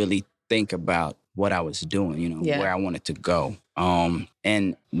really think about what I was doing, you know, where I wanted to go.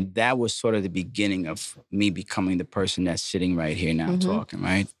 And that was sort of the beginning of me becoming the person that's sitting right here now talking,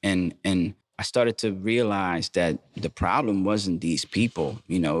 right? And I started to realize that the problem wasn't these people,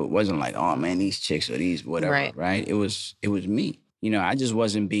 you know, it wasn't like, oh man, these chicks or these whatever, right? It was me. You know, I just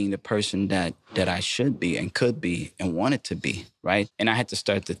wasn't being the person that I should be and could be and wanted to be, right? And I had to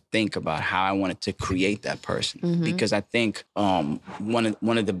start to think about how I wanted to create that person. Because I think one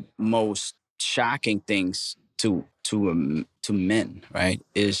of the most shocking things to men, right,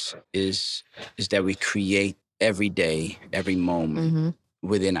 is that we create every day, every moment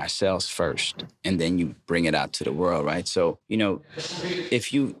within ourselves first, and then you bring it out to the world, right? So, you know,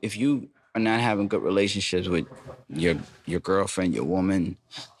 if you are not having good relationships with your girlfriend, your woman,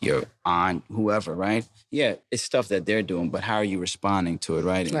 your aunt, whoever, right? Yeah, it's stuff that they're doing, but how are you responding to it,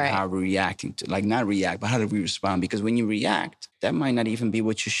 right? And how are we reacting to it? Like, not react, but how do we respond? Because when you react, that might not even be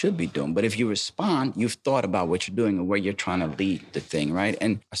what you should be doing. But if you respond, you've thought about what you're doing and where you're trying to lead the thing, right?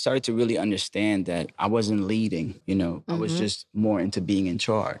 And I started to really understand that I wasn't leading, you know. I was just more into being in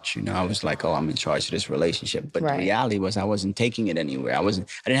charge. You know, I was like, oh, I'm in charge of this relationship. But the reality was I wasn't taking it anywhere. I didn't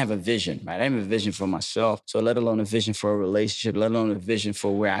have a vision, right? I didn't have a vision for myself. So let alone a vision for a relationship, let alone a vision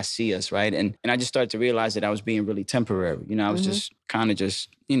for where I see us, right? And I just started to realize that I was being really temporary. You know, I was just kind of just,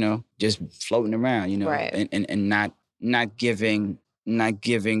 you know, just floating around, you know, and not giving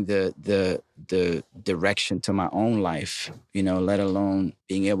the direction to my own life, you know, let alone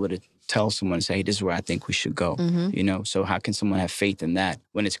being able to tell someone, say, hey, this is where I think we should go, you know? So how can someone have faith in that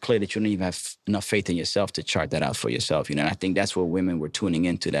when it's clear that you don't even have enough faith in yourself to chart that out for yourself, you know? And I think that's what women were tuning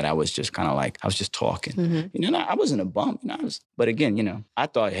into, that I was just kind of like, I was just talking, you know, I wasn't a bum, you know, but again, you know, I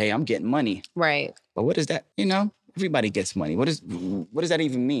thought, hey, I'm getting money. Right. But what is that, you know? Everybody gets money. What does that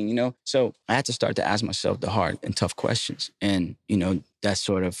even mean, you know? So I had to start to ask myself the hard and tough questions. And, you know, that's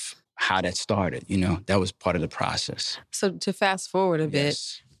sort of how that started, you know? That was part of the process. So to fast forward a bit,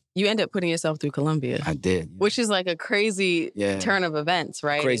 You end up putting yourself through Columbia. I did. Which is like a crazy turn of events,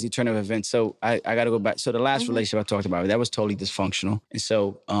 right? Crazy turn of events. So I got to go back. So the last relationship I talked about, that was totally dysfunctional. And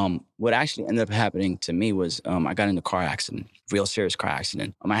so what actually ended up happening to me was I got in a car accident, real serious car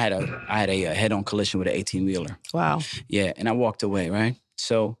accident. I had a head-on collision with an 18-wheeler. Wow. Yeah, and I walked away, right?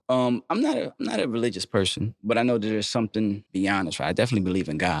 So I'm not a religious person, but I know that there's something beyond this, right? I definitely believe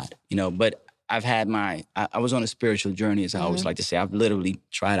in God, but I've had I was on a spiritual journey, as I always like to say. I've literally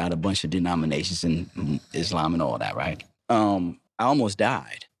tried out a bunch of denominations in Islam and all that, right? I almost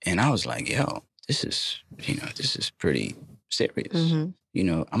died. And I was like, yo, this is pretty serious.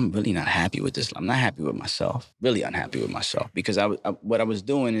 I'm really not happy with this. I'm not happy with myself, really unhappy with myself. Because what I was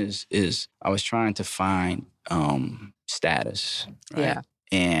doing is I was trying to find status, right? Yeah.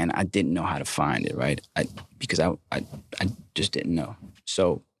 And I didn't know how to find it, right? Because I just didn't know.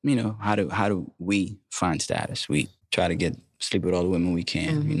 So, how do we find status? We try to sleep with all the women we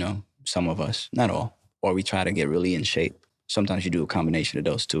can, some of us, not all. Or we try to get really in shape. Sometimes you do a combination of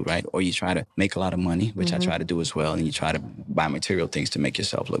those two, right? Or you try to make a lot of money, which I try to do as well, and you try to buy material things to make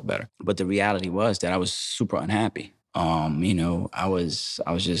yourself look better. But the reality was that I was super unhappy. I was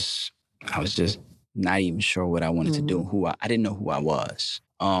just not even sure what I wanted to do. I didn't know who I was.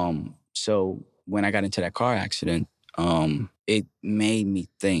 So when I got into that car accident, it made me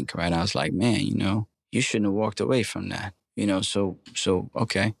think, right? I was like, man, you shouldn't have walked away from that. So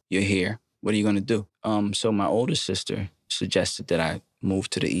okay, you're here. What are you gonna do? So my older sister suggested that I move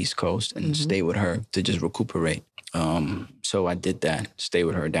to the East Coast and stay with her to just recuperate. So I did that, stay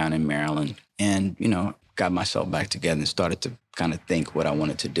with her down in Maryland, and got myself back together and started to kind of think what I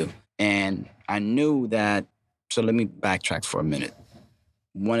wanted to do. And I knew that. So let me backtrack for a minute.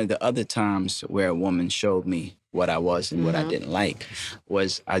 One of the other times where a woman showed me what I was and what I didn't like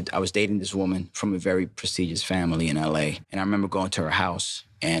was I was dating this woman from a very prestigious family in LA. And I remember going to her house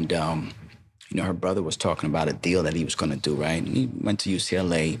and, her brother was talking about a deal that he was going to do, right? And he went to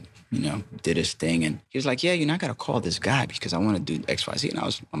UCLA, did his thing. And he was like, yeah, I got to call this guy because I want to do X, Y, Z.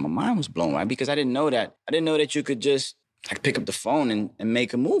 And my mind was blown, right? Because I didn't know that. I didn't know that you could just pick up the phone and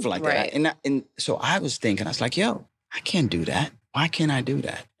make a move like that. And so I was thinking, I was like, yo, I can't do that. Why can't I do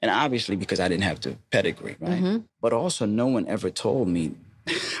that? And obviously because I didn't have the pedigree, right? But also no one ever told me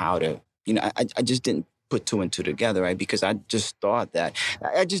how to, I just didn't put two and two together, right? Because I just thought that,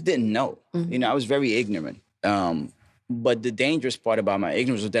 I just didn't know. I was very ignorant. But the dangerous part about my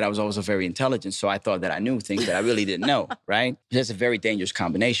ignorance was that I was also very intelligent. So I thought that I knew things that I really didn't know, right? That's a very dangerous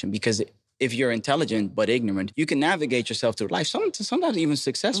combination because if you're intelligent but ignorant, you can navigate yourself through life, sometimes even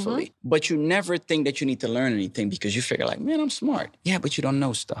successfully. But you never think that you need to learn anything because you figure like, man, I'm smart. Yeah, but you don't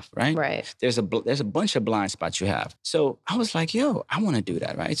know stuff, right? Right. There's a bunch of blind spots you have. So I was like, yo, I want to do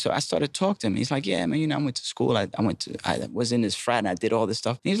that, right? So I started talking to him. He's like, yeah, man, I went to school. I was in this frat and I did all this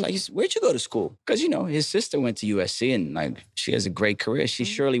stuff. And he's like, where'd you go to school? Because, his sister went to USC and she has a great career. She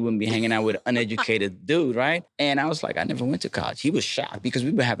surely wouldn't be hanging out with an uneducated dude, right? And I was like, I never went to college. He was shocked because we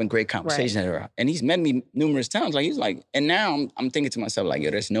were having great conversations. And he's met me numerous times. And now I'm thinking to myself, like,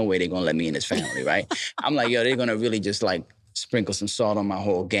 yo, there's no way they're going to let me in this family, right? I'm like, yo, they're going to really just sprinkle some salt on my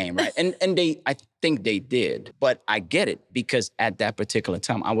whole game, right? And I think they did. But I get it because at that particular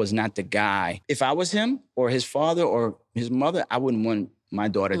time, I was not the guy. If I was him or his father or his mother, I wouldn't want my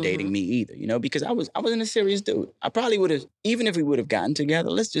daughter dating me either, because I wasn't a serious dude. I probably would have, even if we would have gotten together,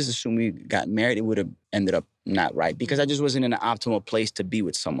 let's just assume we got married, it would have ended up not right because I just wasn't in an optimal place to be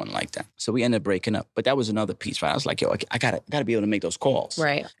with someone like that. So we ended up breaking up. But that was another piece, right? I was like, yo, I gotta be able to make those calls.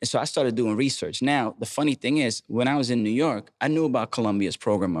 Right. And so I started doing research. Now, the funny thing is, when I was in New York, I knew about Columbia's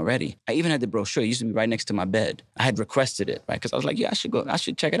program already. I even had the brochure. It used to be right next to my bed. I had requested it, right? Because I was like, yeah, I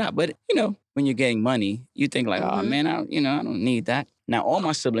should check it out. But, when you're getting money, you think like, oh, man, I don't need that. Now, all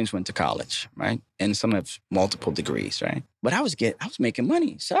my siblings went to college, right? And some have multiple degrees, right? But I was making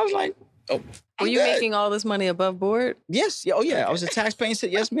money. So I was like, oh, were you making all this money above board? Yes. Oh, yeah. I was a tax-paying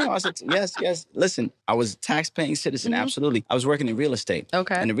citizen. Yes, ma'am. Yes. Listen, I was a tax-paying citizen. Absolutely. I was working in real estate.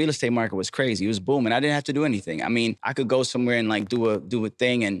 Okay. And the real estate market was crazy. It was booming. I didn't have to do anything. I mean, I could go somewhere and do a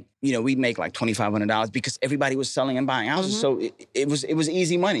thing and, we'd make $2,500 because everybody was selling and buying houses. So it was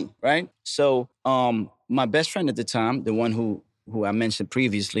easy money, right? So my best friend at the time, the one who I mentioned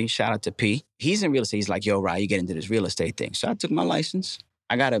previously, shout out to P, he's in real estate. He's like, yo, Ryan, you get into this real estate thing. So I took my license.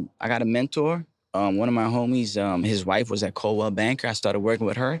 I got a mentor. One of my homies, his wife was at Coldwell Banker. I started working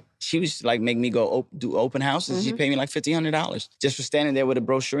with her. She was making me go do open houses. She paid me $1,500 just for standing there with a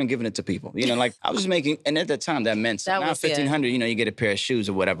brochure and giving it to people. I was making, and at that time that meant something. Now $1,500, you get a pair of shoes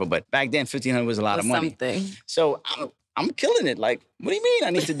or whatever. But back then, $1,500 was a lot of money. Something. So I'm killing it. Like, what do you mean I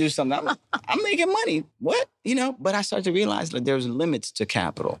need to do something? I'm making money. What? But I started to realize like there's limits to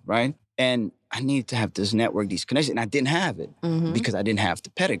capital, right? And I needed to have this network, these connections. And I didn't have it because I didn't have the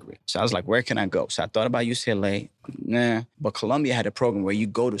pedigree. So I was like, where can I go? So I thought about UCLA. Nah. But Columbia had a program where you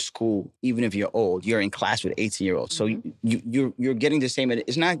go to school, even if you're old, you're in class with 18-year-olds. So you're getting the same.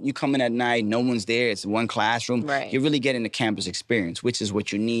 It's not you come in at night, no one's there. It's one classroom. Right. You're really getting the campus experience, which is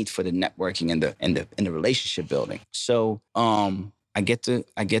what you need for the networking and the relationship building. So I get out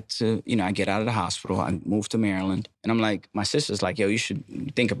of the hospital. I move to Maryland. And I'm like, my sister's like, yo, you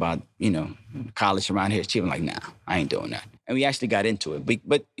should think about, college around here. She was like, nah, I ain't doing that. And we actually got into it.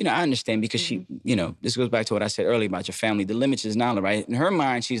 But I understand because she, this goes back to what I said earlier about your family. The limits is knowledge, right? In her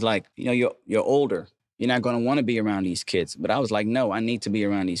mind, she's like, you're older. You're not going to want to be around these kids. But I was like, no, I need to be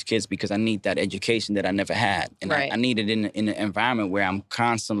around these kids because I need that education that I never had. And right. I need it in an environment where I'm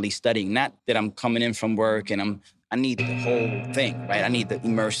constantly studying, not that I'm coming in from work and I need the whole thing, right? I need the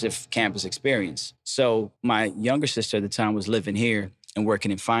immersive campus experience. So my younger sister at the time was living here and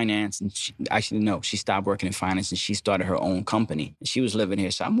working in finance. And she stopped working in finance and she started her own company. And she was living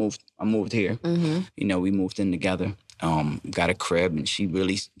here, so I moved here. Mm-hmm. We moved in together, got a crib, and she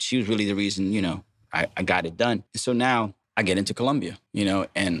was really the reason, I got it done. So now I get into Columbia,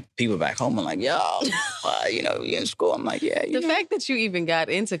 and people back home are like, yo, you're in school. I'm like, yeah. The fact that you even got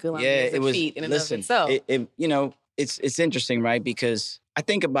into Columbia is a feat in and of itself. It's interesting, right? Because I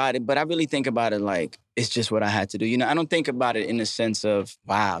think about it, but I really think about it like it's just what I had to do. I don't think about it in the sense of,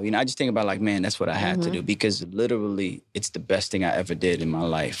 wow. I just think about like, man, that's what I had to do because literally it's the best thing I ever did in my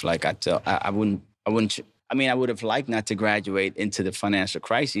life. Like I would have liked not to graduate into the financial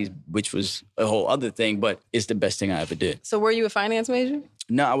crisis, which was a whole other thing, but it's the best thing I ever did. So were you a finance major?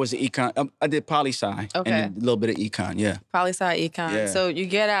 No, I was an econ. I did poli-sci and a little bit of econ, yeah. Poli-sci, econ. Yeah. So you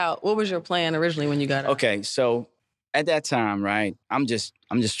get out. What was your plan originally when you got out? Okay, so at that time, right, I'm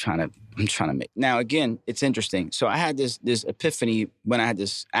trying to make. Now, again, it's interesting. So I had this epiphany when I had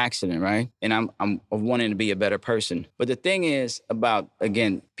this accident, right? And I'm wanting to be a better person. But the thing is about,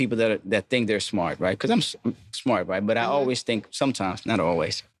 again, people that think they're smart, right? Because I'm smart, right? But I always think sometimes, not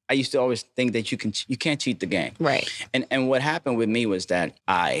always, I used to always think that you can't cheat the game. Right. And what happened with me was that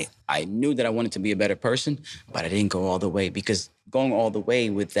I knew that I wanted to be a better person, but I didn't go all the way because going all the way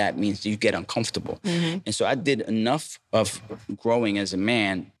with that means you get uncomfortable. Mm-hmm. And so I did enough of growing as a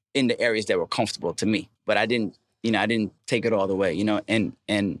man in the areas that were comfortable to me, but I didn't take it all the way,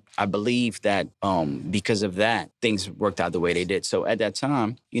 and I believe that because of that, things worked out the way they did. So at that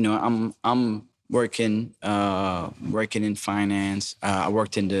time, I'm working in finance. I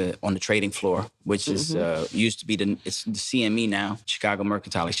worked on the trading floor, which is used to be it's the CME now, Chicago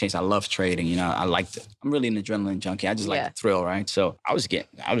Mercantile Exchange. I love trading. I liked it. I'm really an adrenaline junkie. I just like the thrill, right? So I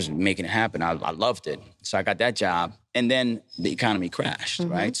was making it happen. I loved it. So I got that job, and then the economy crashed,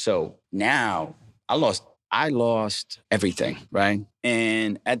 right? So now I lost everything, right?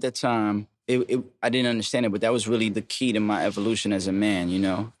 And at the time, I didn't understand it, but that was really the key to my evolution as a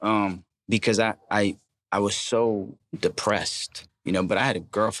man, because I was so depressed, but I had a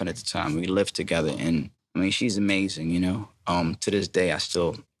girlfriend at the time. We lived together, and she's amazing, To this day, I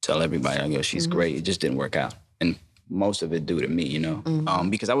still tell everybody, she's great. It just didn't work out, and most of it due to me,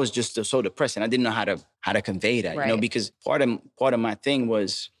 because I was just so depressed, and I didn't know how to convey that, right. Because part of my thing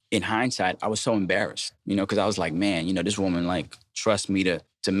was, in hindsight, I was so embarrassed, because I was like, man, this woman like trusts me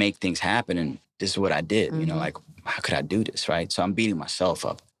to make things happen, and this is what I did, like how could I do this, right? So I'm beating myself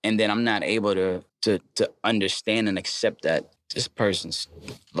up. And then I'm not able to understand and accept that this person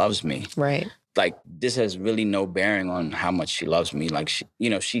loves me. Right. Like, this has really no bearing on how much she loves me. Like,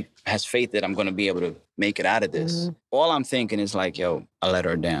 she has faith that I'm going to be able to make it out of this. All I'm thinking is like, yo, I let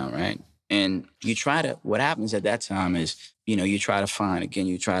her down, right? And what happens at that time is, you try to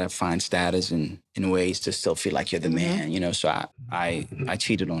find status in ways to still feel like you're the man, So I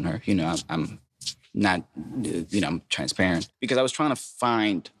cheated on her, I'm not, I'm transparent because I was trying to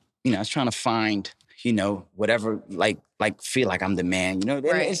find, whatever, like feel like I'm the man,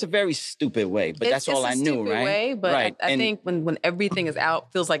 Right. It's a very stupid way, but that's all I knew, right? Way, but right. I think when everything is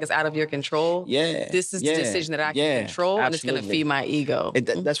feels like it's out of your control. Yeah. This is the decision that I can control, and it's going to feed my ego.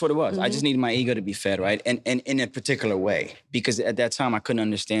 That's what it was. I just needed my ego to be fed, right? And in a particular way, because at that time I couldn't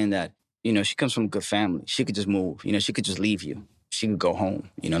understand that, she comes from a good family. She could just move, she could just leave you. She could go home,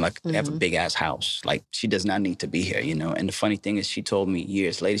 have a big ass house. Like, she does not need to be here, And the funny thing is, she told me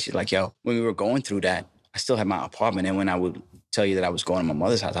years later, she's like, yo, when we were going through that, I still had my apartment. And when I would tell you that I was going to my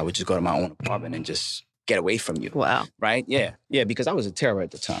mother's house, I would just go to my own apartment and just get away from you. Wow. Right? Yeah. Yeah, because I was a terror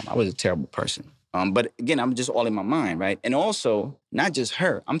at the time. I was a terrible person. But again, I'm just all in my mind, right? And also, not just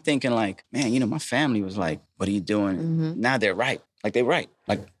her. I'm thinking like, man, my family was like, what are you doing? Mm-hmm. Now they're right. Like they're right.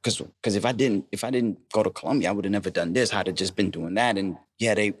 Like, because if I didn't go to Columbia, I would have never done this. I'd have just been doing that. And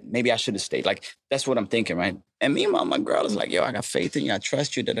yeah, maybe I should have stayed. Like, that's what I'm thinking, right? And meanwhile, my girl is like, yo, I got faith in you. I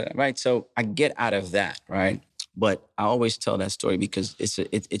trust you, right? So I get out of that, right? But I always tell that story because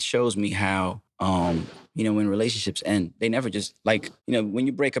it shows me how, when relationships end, they never just, like, when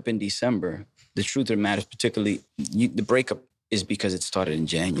you break up in December, the truth of the matter is particularly, the breakup is because it started in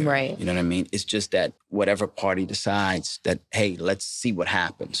January. Right. You know what I mean? It's just that whatever party decides that, hey, let's see what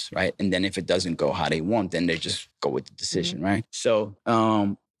happens, right? And then if it doesn't go how they want, then they just go with the decision, right? So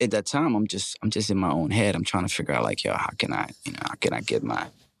at that time, I'm just in my own head. I'm trying to figure out like, yo, how can I get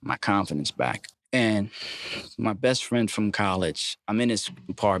my confidence back? And my best friend from college, I'm in his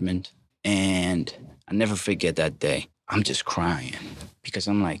apartment, and I never forget that day. I'm just crying because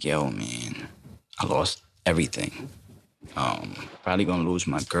I'm like, yo, man, I lost everything. Probably gonna lose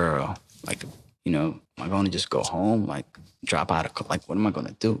my girl. Like, am I gonna just go home? Like, drop out of, like, what am I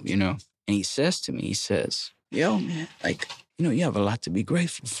gonna do? And he says to me, he says, yo, man, like, you have a lot to be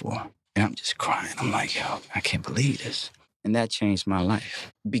grateful for. And I'm just crying. I'm like, yo, I can't believe this. And that changed my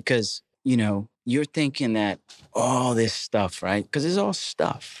life because, you're thinking that all this stuff, right? Because it's all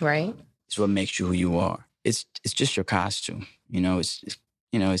stuff. Right. It's what makes you who you are. It's just your costume. It's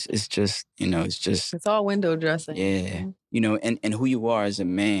all window dressing. Yeah. And who you are as a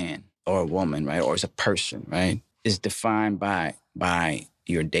man or a woman, right? Or as a person, right? Is defined by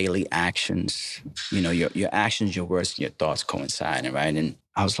your daily actions, your actions, your words, and your thoughts coinciding, right? And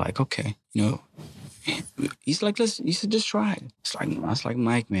I was like, okay, he's like, listen, you should just try it. I was like,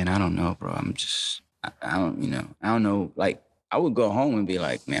 Mike, man, I don't know, bro. I don't know. Like, I would go home and be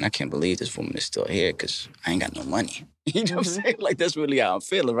like, man, I can't believe this woman is still here because I ain't got no money. You know what I'm saying? Like, that's really how I'm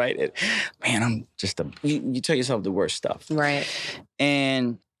feeling, right? Man, I'm just you tell yourself the worst stuff. Right.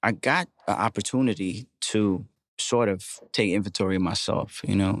 And I got an opportunity to sort of take inventory of myself,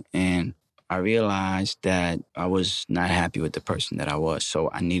 and I realized that I was not happy with the person that I was. So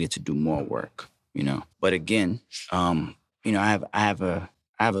I needed to do more work, But again, I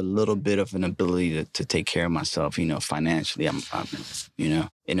have a little bit of an ability to take care of myself, financially. I'm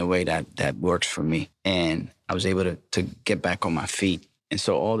in a way that works for me. And I was able to get back on my feet. And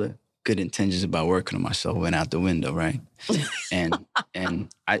so all the good intentions about working on myself went out the window, right? and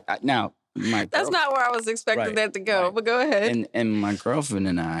I now my that's not where I was expecting that to go, right. But go ahead. And my girlfriend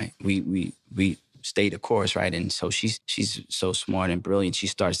and I, we stayed the course, right? And so she's so smart and brilliant. She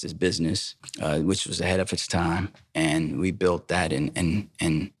starts this business, which was ahead of its time, and we built that. And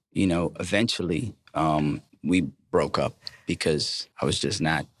eventually we broke up because I was just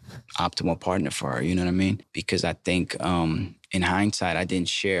not optimal partner for her. You know what I mean? Because I think in hindsight, I didn't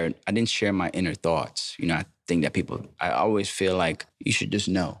share my inner thoughts. I think that I always feel like you should just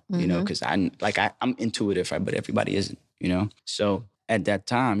know, because I'm intuitive, right? But everybody isn't, So at that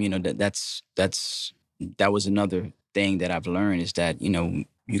time, that was another thing that I've learned is that,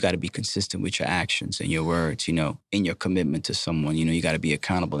 you got to be consistent with your actions and your words, in your commitment to someone, you got to be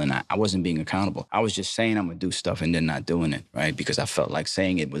accountable. And I wasn't being accountable. I was just saying I'm going to do stuff and then not doing it, right? Because I felt like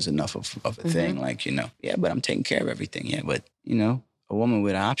saying it was enough of a thing. Like, yeah, but I'm taking care of everything. Yeah, but, a woman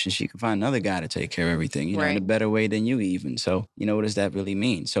with options, she can find another guy to take care of everything, right. In a better way than you even. So, what does that really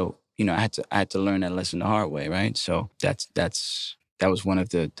mean? So, I had to learn that lesson the hard way, right? So that was one of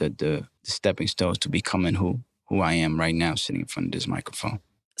the stepping stones to becoming who I am right now, sitting in front of this microphone.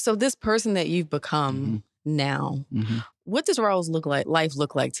 So this person that you've become now, what does life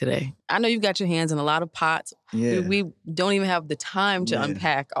look like today? I know you've got your hands in a lot of pots. Yeah. We don't even have the time to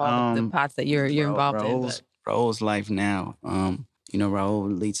unpack all of the pots that you're involved in. Raul's life now,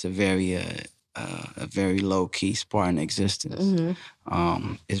 Raul leads a very low-key Spartan existence.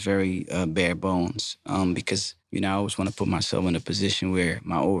 It's very bare bones because, I always want to put myself in a position where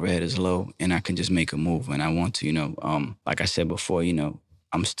my overhead is low and I can just make a move when I want to, like I said before,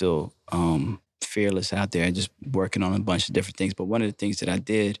 I'm still fearless out there, just working on a bunch of different things. But one of the things that I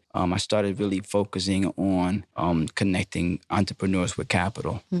did, I started really focusing on connecting entrepreneurs with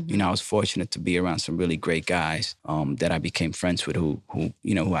capital. I was fortunate to be around some really great guys that I became friends with who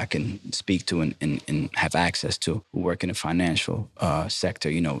I can speak to and have access to, who work in the financial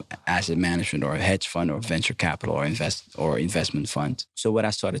sector, asset management or a hedge fund or venture capital or investment funds. So what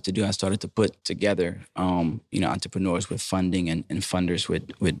I started to do, I started to put together, entrepreneurs with funding and funders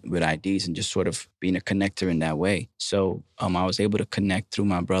with ideas and just sort of being a connector in that way. So I was able to connect through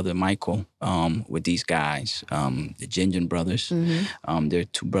my brother, Michael, with these guys, the Ginjan brothers. They're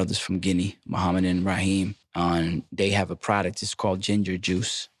two brothers from Guinea, Mohammed and Rahim. They have a product, it's called ginger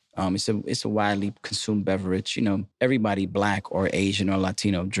juice. It's a widely consumed beverage. Everybody Black or Asian or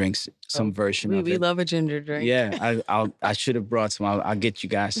Latino drinks some version of it. We love a ginger drink. Yeah, I should have brought some. I'll get you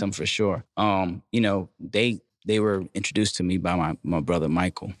guys some for sure. They were introduced to me by my brother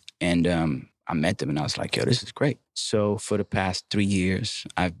Michael, and I met them and I was like, yo, this is great. So for the past 3 years,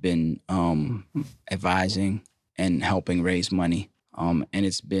 I've been advising and helping raise money. And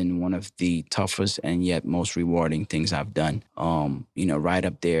it's been one of the toughest and yet most rewarding things I've done. Right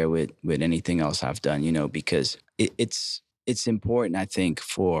up there with anything else I've done, because it's important, I think,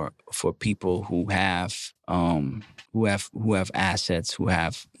 for people who have assets, who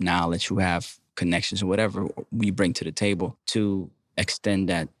have knowledge, who have connections, or whatever we bring to the table, to extend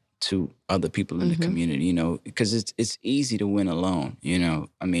that to other people in the community, because it's easy to win alone,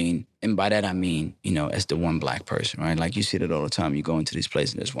 and by that I mean, as the one Black person, right? Like you see that all the time. You go into these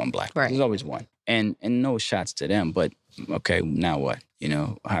places and there's one Black person. There's always one. And no shots to them, but okay, now what?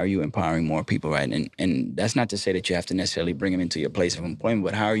 How are you empowering more people, right? And that's not to say that you have to necessarily bring them into your place of employment,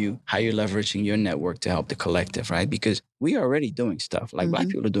 but how are you leveraging your network to help the collective, right? Because we are already doing stuff. Like Black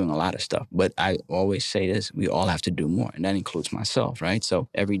people are doing a lot of stuff, but I always say this, we all have to do more. And that includes myself, right? So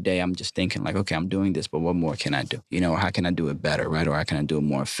every day I'm just thinking like, okay, I'm doing this, but what more can I do? How can I do it better, right? Or how can I do it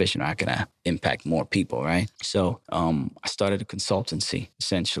more efficient? Or how can I impact more people, right? So I started a consultancy,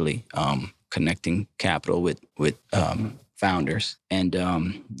 essentially, connecting capital with founders. And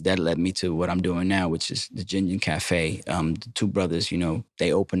that led me to what I'm doing now, which is the Gin Cafe. The two brothers,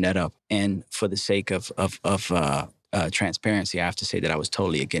 they opened that up. And for the sake of transparency, I have to say that I was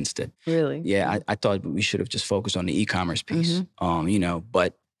totally against it. Really? Yeah, I thought we should have just focused on the e-commerce piece.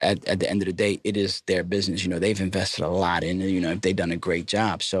 But at the end of the day, it is their business. They've invested a lot in it. They've done a great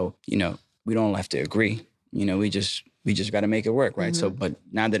job. So, we don't have to agree. We just got to make it work, right? So, but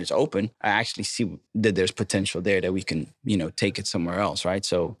now that it's open, I actually see that there's potential there that we can, take it somewhere else, right?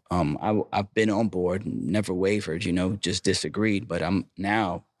 So, I've been on board, never wavered, just disagreed. But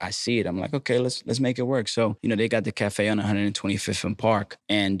I see it. I'm like, okay, let's make it work. So, they got the cafe on 125th and Park,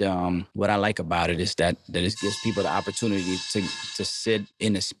 and what I like about it is that it gives people the opportunity to sit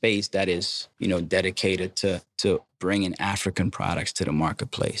in a space that is, dedicated to bringing African products to the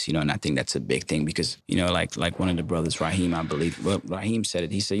marketplace, and I think that's a big thing because, like one of the brothers, Raheem, I believe, well, Raheem said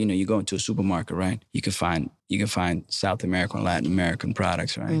it. He said, you go into a supermarket, right? You can find South American and Latin American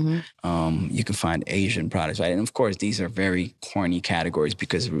products, right? You can find Asian products, right? And of course, these are very corny categories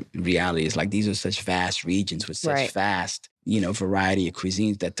because reality is like these are such vast regions with such vast, variety of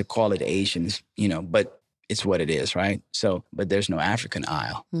cuisines that to call it Asian is, but it's what it is, right? So, but there's no African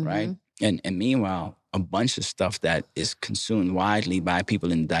aisle, right? And meanwhile, a bunch of stuff that is consumed widely by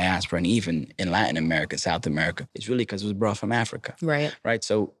people in the diaspora and even in Latin America, South America, is really because it was brought from Africa. Right. Right.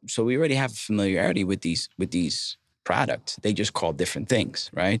 So we already have a familiarity with these products. They just call different things,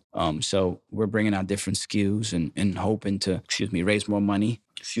 right? So we're bringing out different SKUs and hoping to, raise more money,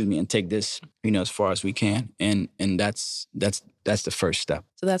 and take this, as far as we can. And that's the first step.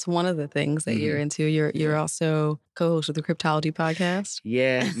 So that's one of the things that you're into. You're also co-host of the Cryptology podcast.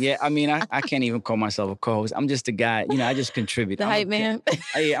 Yeah. I mean, I can't even call myself a co-host. I'm just a guy. I just contribute. The hype man.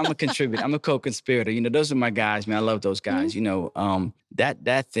 I'm a contributor. I'm a co-conspirator. Those are my guys, man. I love those guys.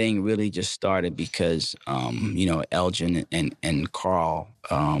 That thing really just started because, Elgin and Carl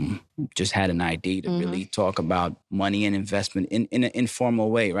just had an idea to really talk about money and investment in an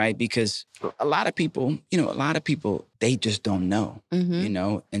informal way, right? Because a lot of people, they just don't know,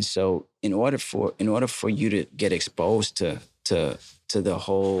 and so in order for you to get exposed to the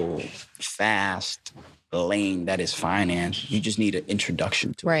whole fast lane that is finance, you just need an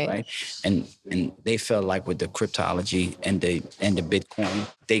introduction to it, right? And they felt like with the cryptology and the Bitcoin,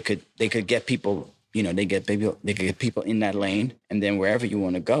 they could get people. They could get people in that lane, and then wherever you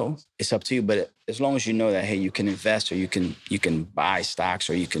want to go, it's up to you. But as long as you know that, hey, you can invest, or you can buy stocks,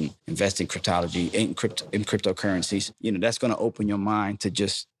 or you can invest in cryptology, in cryptocurrencies, that's going to open your mind to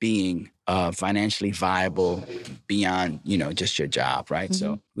just being financially viable beyond, just your job, right?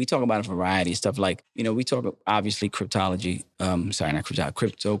 So we talk about a variety of stuff. Like, we talk, obviously, cryptology,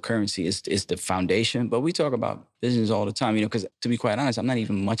 cryptocurrency is the foundation, but we talk about business all the time, because to be quite honest, I'm not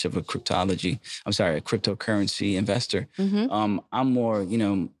even much of a cryptocurrency investor. I'm more,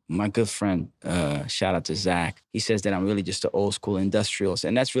 my good friend, shout out to Zach, he says that I'm really just an old school industrialist.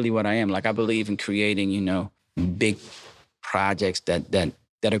 And that's really what I am. Like, I believe in creating, big projects that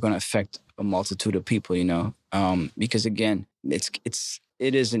are going to affect a multitude of people, because again, it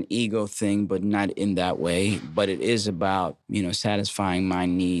is an ego thing, but not in that way. But it is about, satisfying my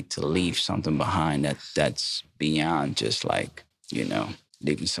need to leave something behind that's beyond just like,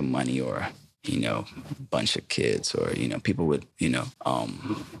 leaving some money or bunch of kids or, people with,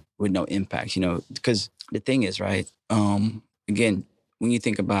 with no impact, because the thing is, right, again, when you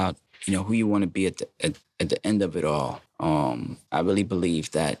think about, who you want to be at the end of it all, I really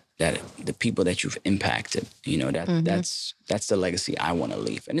believe that the people that you've impacted, that's the legacy I want to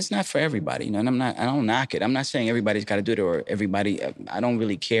leave. And it's not for everybody, and I don't knock it. I'm not saying everybody's got to do it or everybody, I don't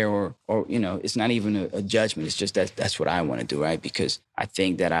really care or it's not even a judgment. It's just that's what I want to do, right? Because I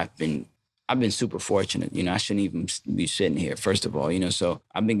think that I've been super fortunate. I shouldn't even be sitting here, first of all, so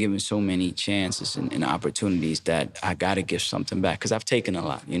I've been given so many chances and opportunities that I got to give something back because I've taken a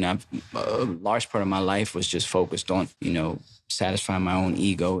lot. A large part of my life was just focused on, satisfying my own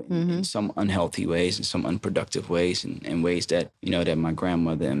ego in some unhealthy ways and some unproductive ways and ways that, that my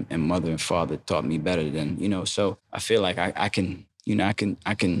grandmother and mother and father taught me better than, so I feel like I can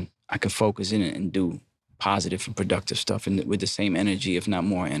focus in it and do positive and productive stuff and with the same energy, if not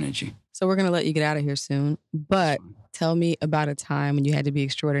more energy. So we're going to let you get out of here soon, but tell me about a time when you had to be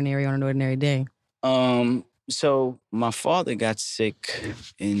extraordinary on an ordinary day. So my father got sick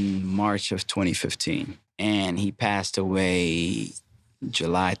in March of 2015 and he passed away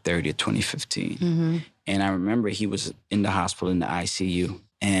July 30th, 2015. And I remember he was in the hospital in the ICU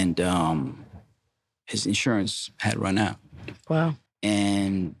and his insurance had run out. Wow.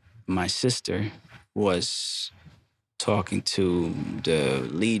 And my sister was talking to the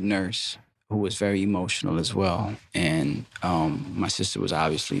lead nurse who was very emotional as well. And my sister was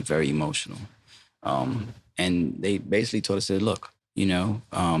obviously very emotional. And they basically told us, look,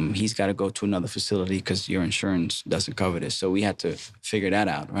 he's got to go to another facility because your insurance doesn't cover this. So we had to figure that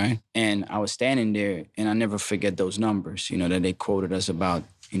out, right? And I was standing there and I never forget those numbers, that they quoted us about.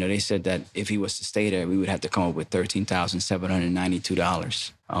 They said that if he was to stay there, we would have to come up with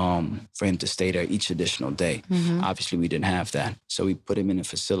 $13,792 for him to stay there each additional day. Obviously, we didn't have that. So we put him in a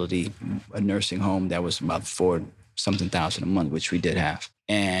facility, a nursing home that was about $4-something thousand a month, which we did have.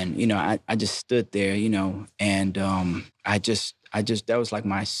 And, I just stood there, and I just that was like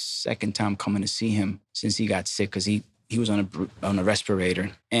my second time coming to see him since he got sick because he was on a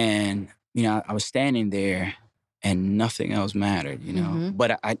respirator. And, I was standing there and nothing else mattered,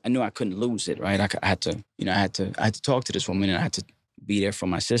 But I knew I couldn't lose it, right? I had to talk to this woman and I had to be there for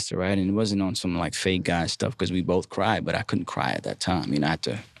my sister, right? And it wasn't on some like fake guy stuff because we both cried, but I couldn't cry at that time. I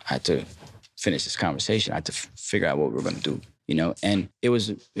had to finish this conversation. I had to figure out what we were going to do, And it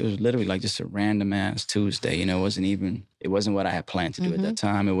was literally like just a random ass Tuesday, It wasn't what I had planned to do at that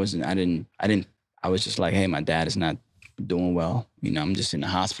time. It wasn't. I was just like, hey, my dad is not doing well. I'm just in the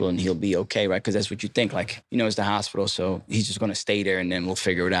hospital and he'll be okay, right? Because that's what you think, like, it's the hospital, so he's just going to stay there and then we'll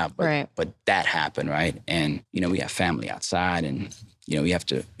figure it out. But, right. But that happened, right? And, we have family outside and, we have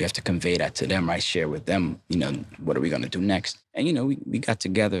to convey that to them, right? Share with them, what are we going to do next? And, we got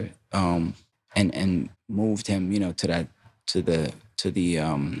together and moved him, to the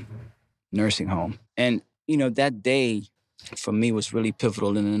nursing home. And, that day for me was really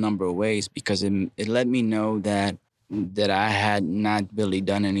pivotal in a number of ways because it let me know that I had not really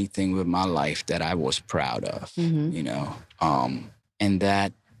done anything with my life that I was proud of, and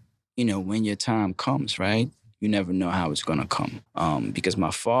that, when your time comes, right, you never know how it's going to come. Because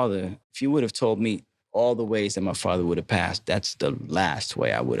my father, if you would have told me all the ways that my father would have passed, that's the last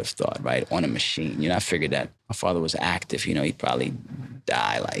way I would have thought, right, on a machine. I figured that my father was active, he'd probably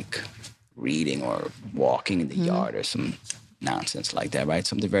die like reading or walking in the yard or some nonsense like that, right?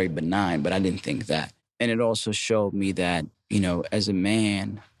 Something very benign, but I didn't think that. And it also showed me that, as a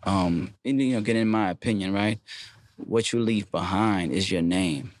man, again, in my opinion, right, what you leave behind is your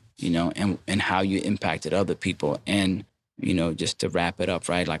name, and how you impacted other people. And, just to wrap it up,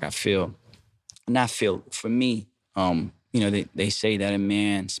 right, like for me, they say that a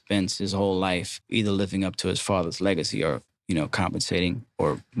man spends his whole life either living up to his father's legacy or, compensating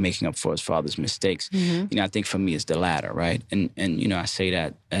or making up for his father's mistakes. I think for me it's the latter, right? And I say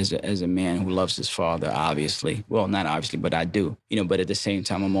that as a man who loves his father, obviously. Well, not obviously, but I do. But at the same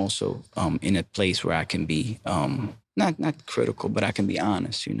time, I'm also in a place where I can be not critical, but I can be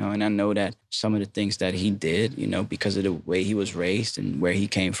honest, And I know that some of the things that he did, because of the way he was raised and where he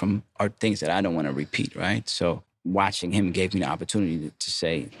came from, are things that I don't want to repeat, right? So watching him gave me the opportunity to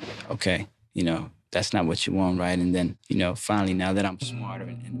say, okay, that's not what you want, right? And then, finally, now that I'm smarter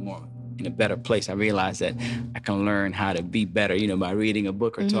and more in a better place, I realize that I can learn how to be better, by reading a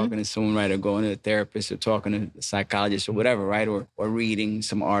book or talking to someone, right? Or going to a therapist or talking to a psychologist or whatever, right? Or reading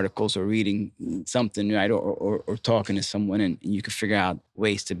some articles or reading something, right? Or talking to someone and you can figure out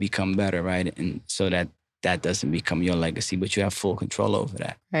ways to become better, right? And so that doesn't become your legacy, but you have full control over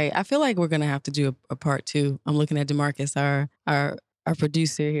that. Right. I feel like we're going to have to do a part two. I'm looking at DeMarcus, our our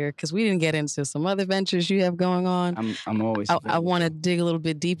producer here, because we didn't get into some other ventures you have going on. I'm always. I want to dig a little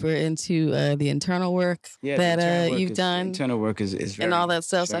bit deeper into the internal work that you've done. Internal work is very, and all that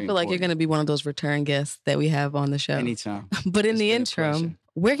stuff. So I feel like you're going to be one of those return guests that we have on the show anytime. But in the interim,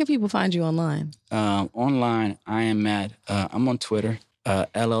 where can people find you online? Online, I am at. I'm on Twitter.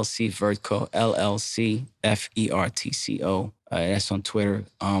 LLC Vertco, LLC FERTCO. That's on Twitter.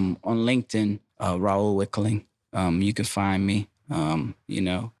 On LinkedIn, Raul Wickling. You can find me,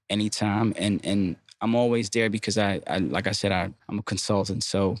 anytime. And I'm always there because I like I said, I'm a consultant.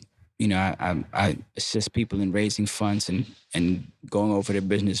 So, I assist people in raising funds and going over their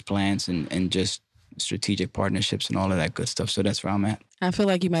business plans and just strategic partnerships and all of that good stuff. So that's where I'm at. I feel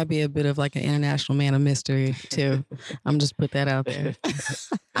like you might be a bit of like an international man of mystery too. I'm just put that out there.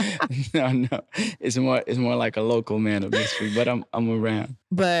 No. It's more like a local man of mystery, but I'm around.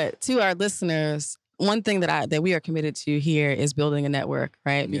 But to our listeners, one thing that we are committed to here is building a network,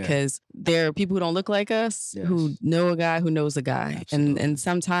 right? Because there are people who don't look like us, who know a guy who knows a guy. And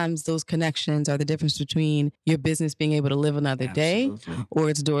sometimes those connections are the difference between your business being able to live another day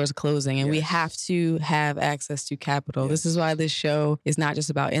or its doors closing. And we have to have access to capital. This is why this show is not just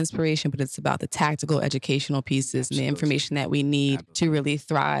about inspiration, but it's about the tactical educational pieces and the information that we need to really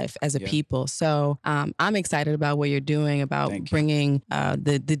thrive as a people. So I'm excited about what you're doing, about bringing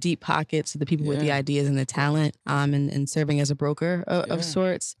the deep pockets to the people with the ideas and the talent and serving as a broker of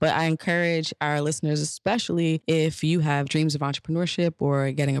sorts. But I encourage our listeners, especially if you have dreams of entrepreneurship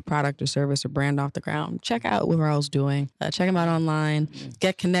or getting a product or service or brand off the ground, check out what Raul's doing. Check him out online.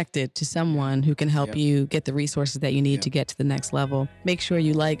 Get connected to someone who can help you get the resources that you need to get to the next level. Make sure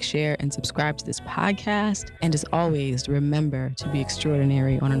you like, share, and subscribe to this podcast. And as always, remember to be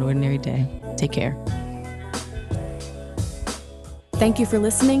extraordinary on an ordinary day. Take care. Thank you for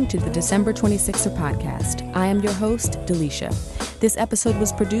listening to the December 26er podcast. I am your host, Delisha. This episode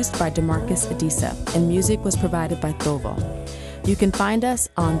was produced by DeMarcus Adisa, and music was provided by Thovo. You can find us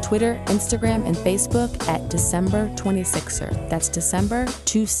on Twitter, Instagram, and Facebook at December 26er. That's December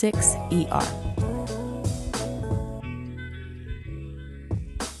 26ER.